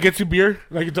uncle that gets you beer,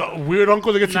 like the weird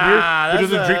uncle that gets you beer. Nah, He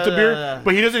that's doesn't drink the beer, a-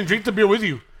 but he doesn't drink the beer with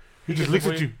you. He just looks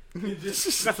for at you.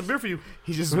 Got some beer for you.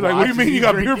 He just We're like, what do you watches mean you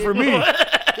got drink beer it. for me?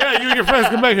 Yeah, you and your friends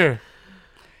come back here.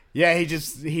 Yeah, he He's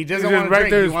doesn't just want to right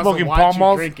drink. there He wants smoking to watch Pall you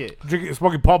Malls, drink it.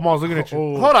 smoking Pall Malls, looking at you.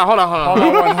 Oh. Hold on. Pall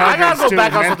Mall I gotta 100s go too,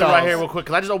 back on something right menthols. here real quick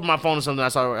because I just opened my phone and something I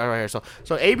saw right here. So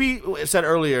AB said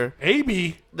earlier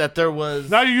AB, that there was.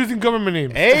 now you're using government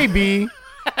names. AB.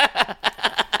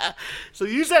 So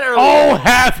you said earlier. Oh,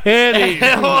 half-head AB.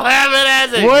 Oh, have it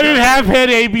as it. What did half-head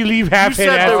AB leave half-head said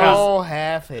there ass was- out? Oh,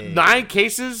 half-head. 9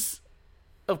 cases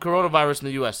of coronavirus in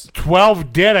the U.S.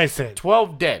 12 dead, I said.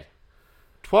 12 dead.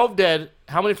 12 dead.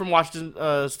 How many from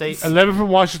Washington State? 11 from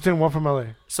Washington, 1 from LA.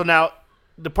 So now,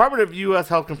 Department of U.S.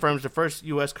 Health confirms the first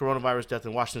U.S. coronavirus death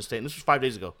in Washington State. And this was 5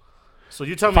 days ago. So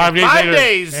you're telling me 5 days 5 later.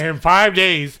 days. And 5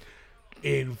 days.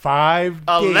 In 5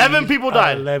 days. 11 people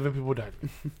died. 11 people died.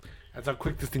 That's how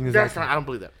quick this thing is. That's acting. not, I don't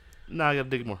believe that. No, I gotta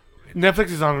dig more.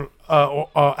 Netflix is on.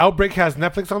 Outbreak has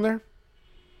Netflix on there.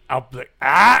 Outbreak.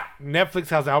 Netflix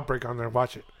has Outbreak on there.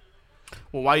 Watch it.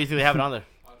 Well, why do you think they have it on there?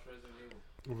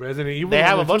 Resident Evil. They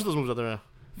have a bunch of those movies out there now.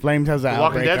 Flames has an The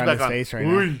Walking outbreak Dead's on back his on. face right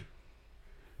now. Ooh.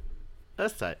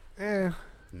 That's tight. Eh,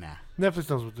 Nah. Netflix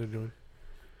knows what they're doing.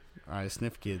 All right,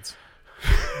 sniff kids.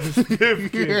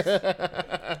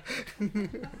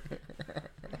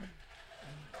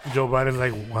 Joe Biden's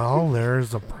like, well,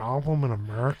 there's a problem in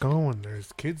America when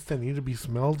there's kids that need to be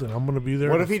smelled, and I'm gonna be there.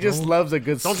 What to if he smell just them." loves a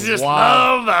good Don't you swab? just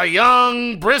love a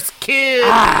young, brisk kid?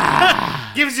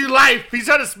 Gives you life. He's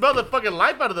trying to smell the fucking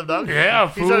life out of them, dog. Yeah,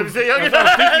 He's fool. trying to say, young. That's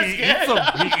what I'm thinking. He eats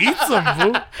them. He eats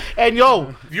them, fool. And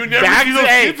yo, You never back see to- those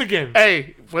hey, kids again.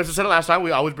 Hey, Winston said it last time.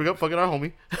 We always bring up fucking our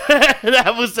homie.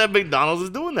 That was said McDonald's is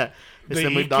doing that. They They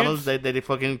said eat McDonald's, kids? they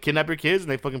fucking kidnap your kids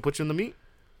and they fucking put you in the meat.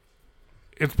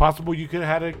 It's possible you could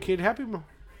have had a kid Happy Meal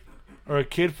or a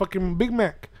kid fucking Big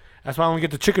Mac. That's why I only get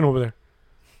the chicken over there.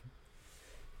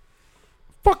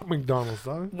 Fuck McDonald's,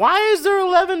 dog. Why is there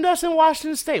 11 deaths in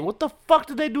Washington State? What the fuck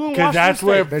did they do in Because Washington that's State?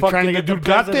 where They're fucking trying to the get the dude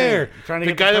got president. there. Trying to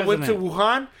The get the guy that went to president.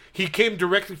 Wuhan, he came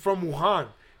directly from Wuhan,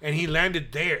 and he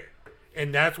landed there.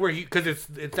 And that's where he, because it's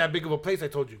that big of a place, I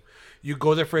told you. You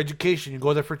go there for education. You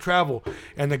go there for travel.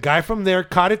 And the guy from there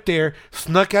caught it there,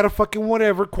 snuck out of fucking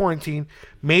whatever quarantine,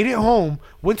 made it home,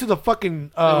 went to the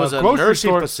fucking It was a grocery nursing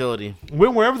store, facility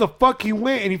went wherever the fuck he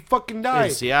went, and he fucking in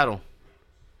died. Seattle.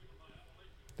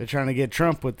 They're trying to get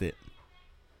Trump with it.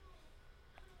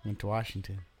 Went to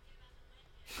Washington.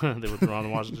 They were thrown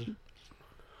in Washington.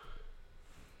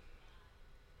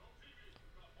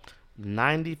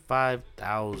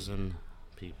 95,000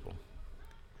 people.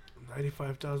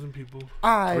 95,000 people.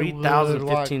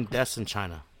 3,015 deaths in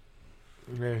China.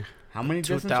 Yeah. How many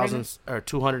deaths in China?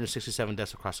 267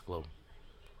 deaths across the globe.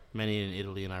 Many in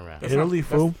Italy and Iran. Italy,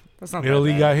 fool. That's not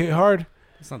Italy that got bad. hit hard.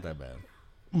 That's not that bad.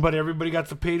 But everybody got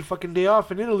the paid fucking day off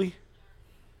in Italy.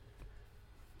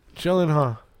 Chilling,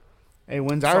 huh? Hey,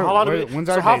 when's So our how, long do where- we- when's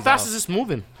so our how days fast off? is this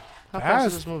moving? How fast Fast.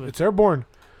 is this moving? It's airborne.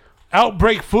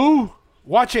 Outbreak, fool.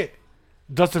 Watch it.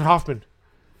 Dustin Hoffman.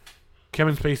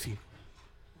 Kevin Spacey.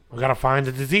 We gotta find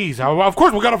the disease. Of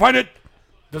course, we gotta find it.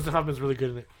 Dustin Hoffman's really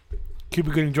good in it.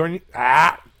 Cuba Gooding Jr.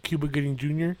 Cuba Gooding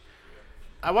Jr.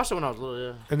 I watched it when I was little,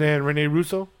 yeah. And then Rene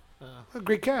Russo. A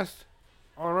great cast.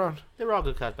 All around. They were all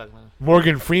good cats back then.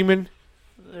 Morgan Freeman.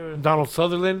 They were, Donald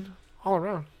Sutherland. All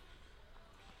around.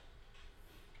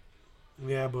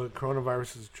 Yeah, but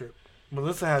coronavirus is a trip.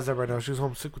 Melissa has that right now. She's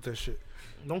homesick with that shit.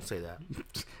 don't say that.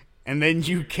 And then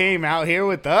you came out here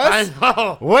with I us?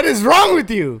 know. What is wrong with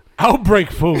you?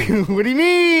 Outbreak, fool. What do you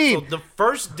mean? So the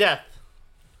first death,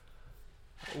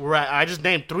 I just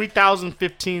named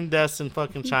 3,015 deaths in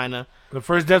fucking China. The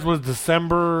first death was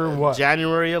December what?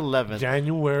 January 11th.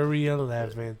 January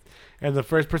 11th. And the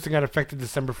first person got affected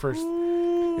December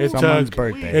 1st. It Someone's took,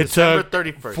 birthday. it December took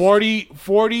 31st.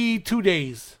 42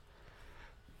 days.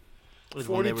 was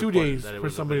when they 42 reported days that it for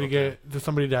was a somebody to real thing. get,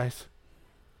 somebody dies.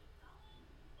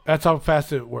 That's how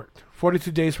fast it worked.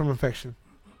 42 days from infection.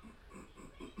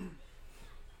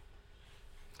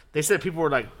 They said people were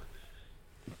like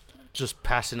just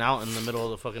passing out in the middle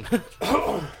of the fucking.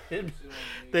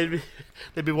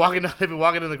 they'd be walking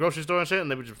in the grocery store and shit, and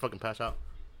they would just fucking pass out.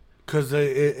 Because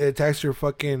it attacks your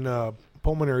fucking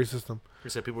pulmonary system. They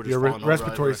said people were just Your falling over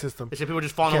respiratory everywhere. system. They said people were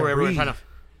just falling Can't over everywhere in breathe. China.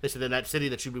 They said in that city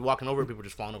that you'd be walking over, people were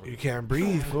just falling over. You can't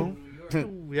breathe, fool.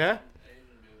 Yeah.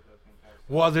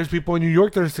 Well, there's people in New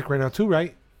York that are sick right now too,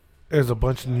 right? There's a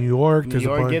bunch in New York. New There's a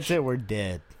York bunch. gets it, we're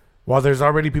dead. Well, there's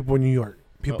already people in New York.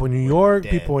 People in New York,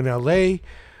 dead. people in LA,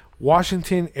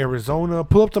 Washington, Arizona.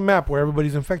 Pull up the map where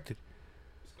everybody's infected.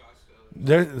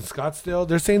 They're in Scottsdale.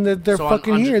 They're saying that they're So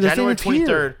fucking on here. They're saying January it's 23rd,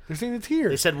 here. They're saying it's here.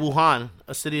 They said Wuhan,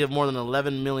 a city of more than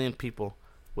 11 million people,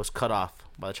 was cut off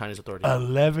by the Chinese authorities.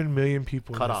 11 million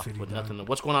people cut in the off city. with dog. nothing.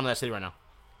 What's going on in that city right now?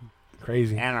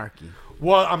 Crazy. Anarchy.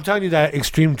 Well, I'm telling you that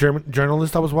extreme German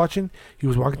journalist I was watching, he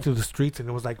was walking through the streets and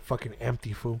it was like fucking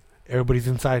empty, fool. Everybody's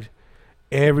inside.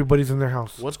 Everybody's in their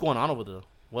house. What's going on over there?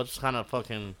 What's going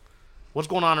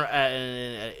on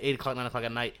at 8 o'clock, 9 o'clock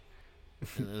at night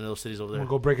in those cities over I'm there? gonna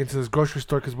go break into this grocery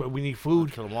store because we need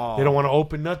food. Kill them all. They don't want to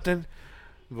open nothing.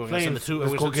 We're gonna send the two,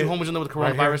 Let's we're go gonna send get- two homies in there with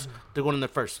right coronavirus. here. They're going in there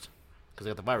first because they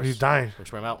got the virus. He's dying. We'll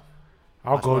spray him out.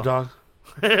 I'll Might go, as well. dog.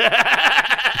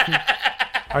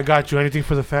 I got you. Anything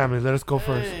for the family. Let us go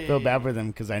first. Feel bad for them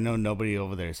because I know nobody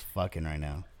over there is fucking right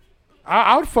now.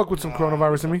 I would fuck with some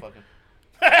coronavirus in me.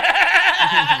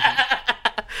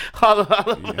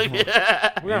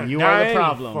 We You are the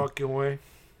problem. Fucking way.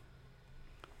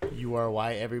 You are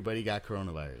why everybody got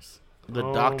coronavirus. The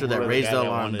Oh, doctor that brother, raised guy the that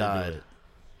alarm wanted to do died. it.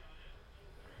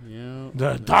 Yeah.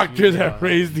 The doctor that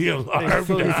raised the alarm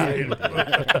died.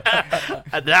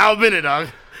 Now I'm in it, dog.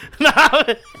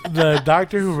 The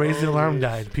doctor who raised the alarm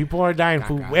died. People are dying.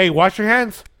 Fool. Hey, wash your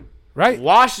hands. Right?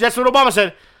 Wash. That's what Obama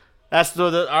said. That's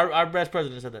our best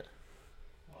president said that.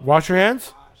 Wash your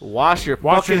hands. Wash your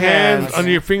Wash your fucking hands under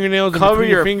your fingernails. and Cover between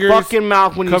your fingers. fucking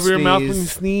mouth when Cover you your sneeze. mouth when you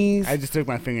sneeze. I just took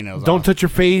my fingernails Don't off. touch your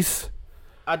face.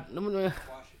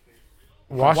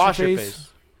 Wash Wash your your face. face.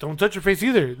 Don't touch your face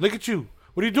either. Look at you.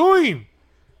 What are you doing?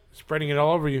 Spreading it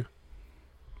all over you.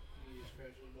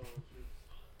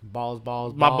 balls.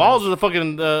 My balls are the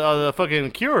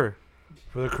fucking cure.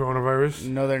 For the coronavirus.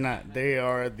 No, they're not. They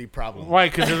are the problem. Why?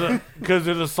 Because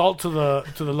of the salt to the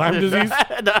Lyme disease.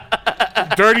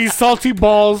 Dirty, salty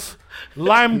balls,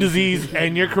 Lyme disease,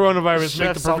 and your coronavirus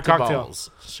make the perfect cocktail.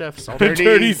 Chef salty.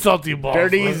 Dirty, salty balls.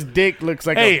 Dirty's dick looks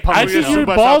like Hey, a I pumpkin. think your Soup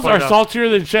by balls South are Park now. saltier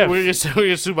than Chef's. We're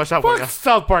gonna sue by South Park Fuck now.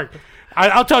 South Park.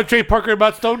 I'll tell Trey Parker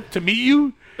about Stone to meet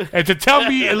you and to tell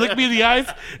me and look me in the eyes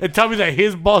and tell me that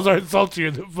his balls aren't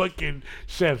saltier than fucking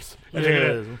Chef's. And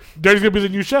they're gonna- Dirty's gonna be the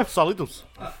new chef. Salitos.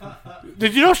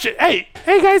 Did you know Chef? Hey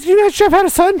guys, you know Chef had a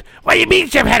son? What do you mean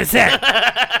Chef had a son?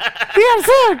 He had a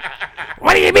son.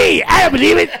 What do you mean? I don't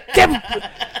believe it. Chef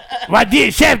Well,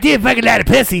 Chef did fucking lot of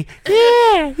pussy.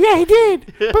 Yeah, he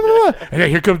did. And then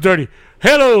here comes Dirty.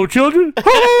 Hello, children.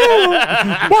 Hello.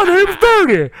 My name's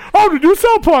Dirty. I'm the new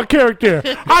South Park character.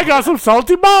 I got some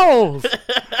salty balls.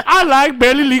 I like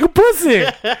barely legal pussy.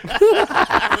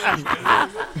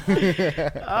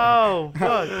 Oh,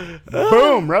 fuck.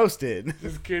 Boom, roasted.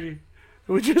 Just kidding.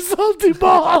 With your salty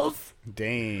balls.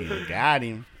 Dang, got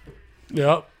him.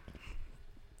 Yep.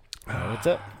 What's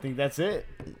up? I think that's it.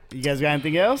 You guys got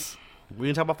anything else? We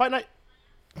didn't talk about Fight Night.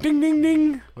 Ding, ding,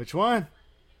 ding. Which one?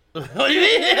 What do you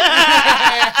mean?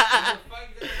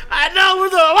 I know, we're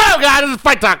the wild guy. This is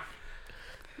Fight Talk.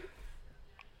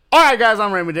 All right, guys,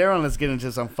 I'm Ray Madero, and let's get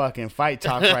into some fucking fight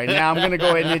talk right now. I'm going to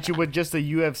go ahead and hit you with just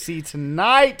the UFC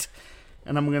tonight,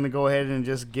 and I'm going to go ahead and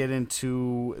just get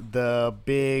into the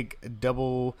big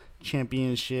double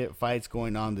championship fights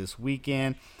going on this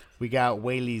weekend. We got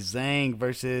Weili Zhang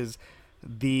versus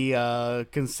the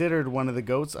considered one of the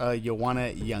GOATs,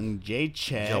 Joanna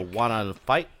Jędrzejczyk. Joanna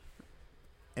fight.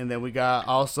 And then we got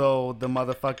also the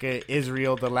motherfucker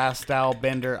Israel, the last style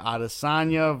bender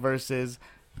Adesanya versus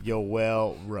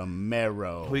Yoel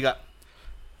Romero. Who you got?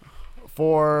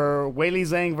 For Weili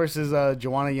Zhang versus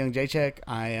Joanna Jędrzejczyk,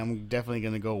 I am definitely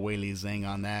going to go Weili Zhang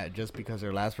on that just because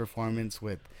her last performance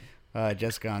with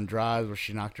Jessica Andrade, where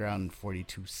she knocked her out in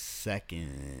 42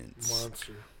 seconds.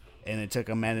 Monster. And it took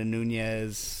Amanda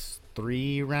Nunes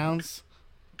 3 rounds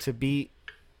to beat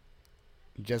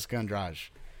Jessica Andrade.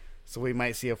 So we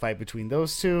might see a fight between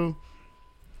those two.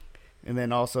 And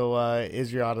then also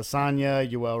Israel Adesanya,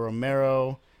 Yoel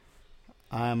Romero.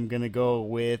 I'm going to go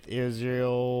with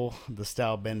Israel, the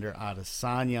style bender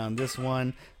Adesanya on this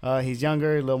one. He's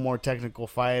younger, a little more technical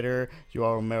fighter.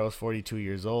 Yoel Romero's 42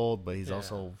 years old, but he's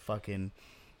also fucking...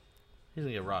 He's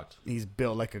going to get rocked. He's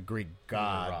built like a Greek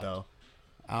god, rocked. though.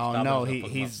 I don't know.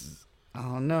 I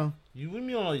don't know. You with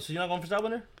me on? So you're not going for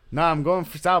Stylebender? No, I'm going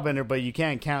for Stylebender, but you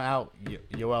can't count out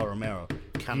Yoel Romero.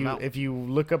 Count him out. If you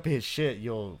look up his shit,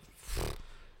 you'll...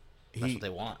 That's what they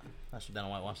want. That's what Dana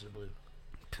White wants you to believe.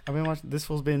 I've been watching. This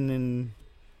fool's been in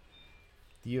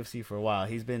the UFC for a while.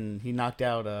 He knocked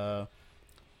out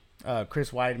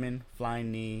Chris Weidman,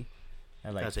 flying knee,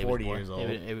 at like That's 40 Avery's years boy. old.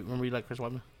 Remember you like Chris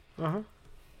Weidman? Uh-huh.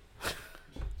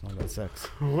 Oh, that sucks.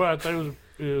 Well, I thought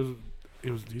it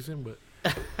was decent, but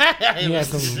he had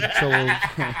some trouble.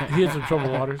 He had some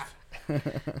trouble waters.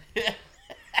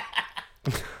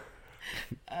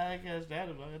 I guess that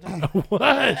about it.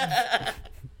 What?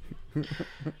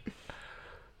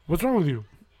 What's wrong with you?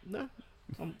 No.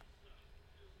 I'm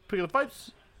picking the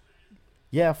fights.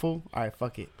 Yeah, fool. All right,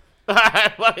 fuck it.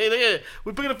 Alright, look at it.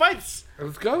 We're picking the fights.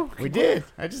 Let's go. We did.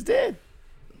 I just did.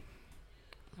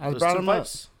 I There's brought two them up.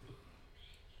 fights.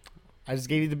 I just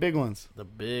gave you the big ones. The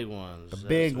big ones. The That's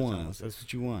big what ones. That's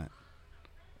what you want.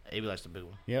 Abe likes the big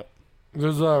one. Yep.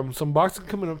 There's some boxing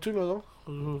coming up too, though.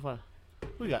 Who fight?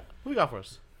 Who you got? Who you got for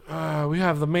us? We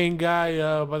have the main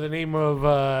guy by the name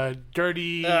of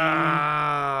Dirty. 2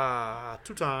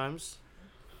 times.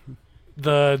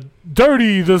 The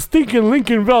stinking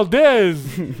Lincoln Valdez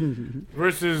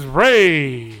versus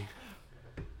Ray.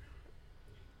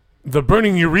 The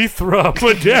burning urethra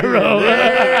Madero.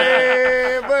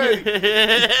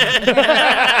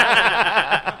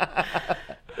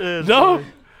 No?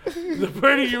 The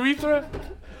burning urethra?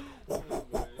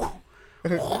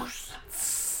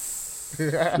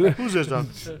 Who's this, dog?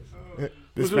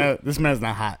 This man's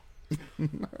not hot.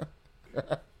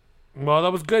 Well,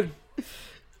 that was good. It's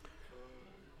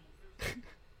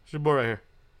your boy right here.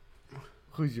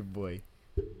 Who's your boy?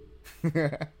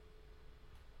 The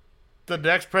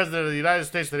next president of the United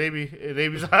States that Amy's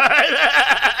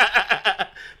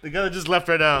the guy that just left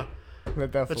right now.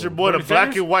 Let that That's fool. your boy, the Bernie black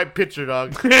Sanders? and white picture,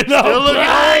 dog. No, Still looking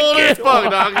black old as and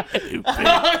fuck, dog.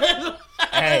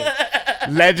 Hey,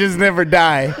 legends never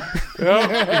die.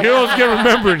 Heroes get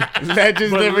remembered.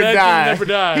 Legends But never legends die. never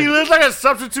die. He looks like a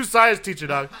substitute science teacher,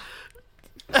 dog.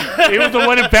 He was the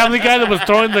one in Family Guy that was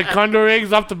throwing the condor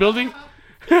eggs off the building.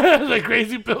 The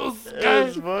crazy pills guy.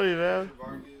 That's funny, man.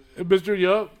 Mr.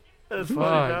 Yup. That's Fuck.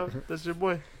 funny, man. That's your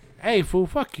boy. Hey, fool,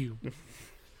 fuck you.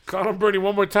 Call him Bernie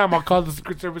one more time. I'll call the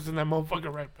Secret Service and that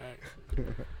motherfucker right back.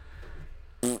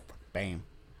 Bam.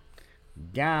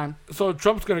 Gone. So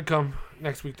Trump's going to come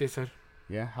next week, they said.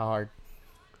 Yeah, how hard?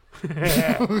 You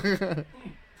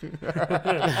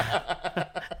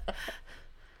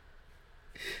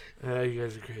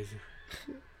guys are crazy.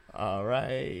 All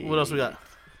right. What else we got?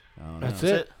 That's That's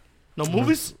it. it. No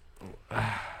movies? Pretty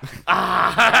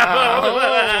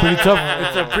tough.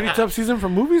 It's a pretty tough season for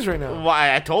movies right now.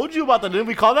 Why? I told you about that. Didn't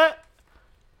we call that?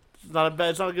 It's not a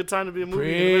bad. It's not a good time to be a movie. In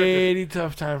America. Pretty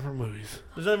tough time for movies.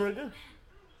 Is that very good?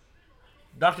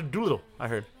 Dr. Doolittle, I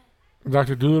heard.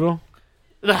 Dr. Doolittle.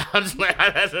 That's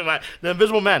the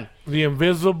Invisible Man. The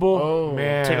Invisible Oh.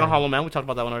 Man. Take on Hollow Man. We talked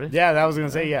about that one already. Yeah, that was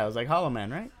gonna say. Yeah, I was like Hollow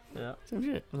Man, right? Yeah. Same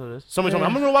shit. That's what it is. Somebody told me,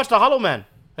 I'm going to watch the Hollow Man.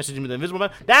 I said, you mean the Invisible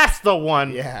Man? That's the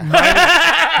one. Yeah.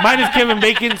 Mine is Kevin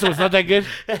Bacon, so it's not that good.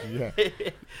 Yeah.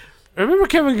 Remember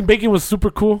Kevin Bacon was super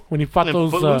cool when he fought And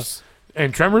those Footloose.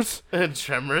 And Tremors. And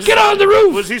Tremors. Get on the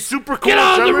roof! Was he super cool? Get in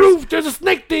on the Tremors? roof! There's a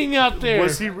snake thing out there.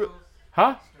 Was he...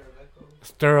 Huh?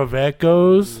 Stir of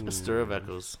Echoes. Stir of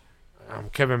Echoes. I'm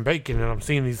Kevin Bacon and I'm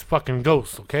seeing these fucking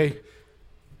ghosts, okay?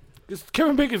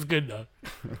 Kevin Bacon's good, though.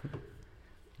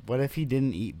 What if he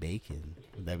didn't eat bacon?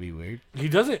 Would that be weird? He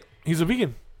does it. He's a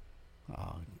vegan.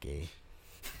 Oh, gay.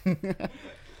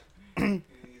 I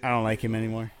don't like him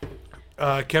anymore.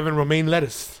 Kevin Romaine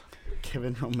Lettuce.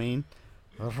 Kevin Romaine.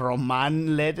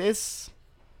 Roman Lettuce.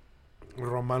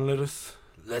 Roman Lettuce.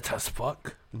 Let us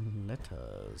fuck.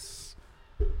 Lettuce.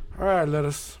 Alright,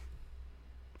 Lettuce.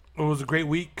 It was a great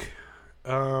week.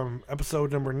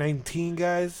 Episode number 19,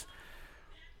 guys.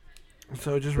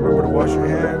 So just remember to wash your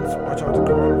hands. Watch out the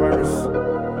coronavirus.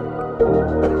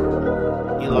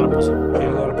 Eat a lot of pussy. Eat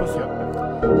a lot of pussy.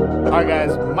 Alright,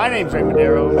 guys. My name's Ray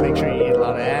Madero. Make sure you eat a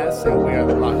lot of ass. And we are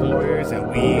the Block Warriors. And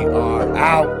we are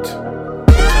out.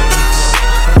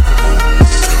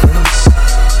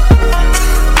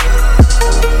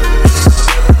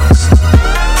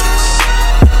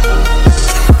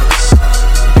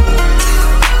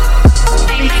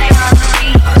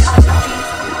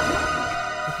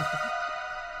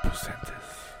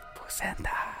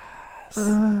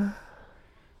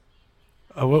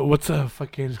 What's the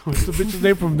bitch's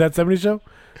name from that 70s show?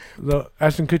 The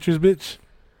Ashton Kutcher's bitch?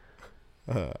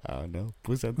 I don't know.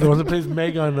 The one that plays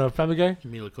Meg on Family Guy?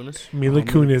 Mila Kunis. Mila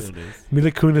Kunis.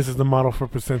 Mila Kunis is the model for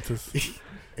placentas.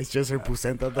 It's just her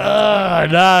placenta.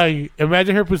 Nah.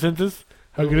 Imagine her placentas.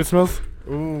 How good it smells.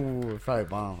 Ooh, it's probably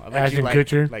bomb. I bet Ashton you like,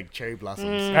 Kutcher. like cherry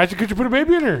blossoms. Ashton Kutcher put a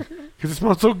baby in her because it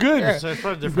smells so good. So it's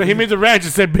probably But different. he made the ranch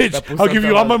and said, "Bitch, That I'll give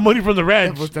you all my placenta money from the The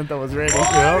ranch." placenta was ready. Yep.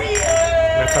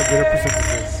 That's how good her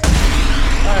placentas is.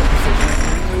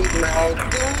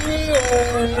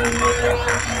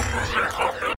 Thank you.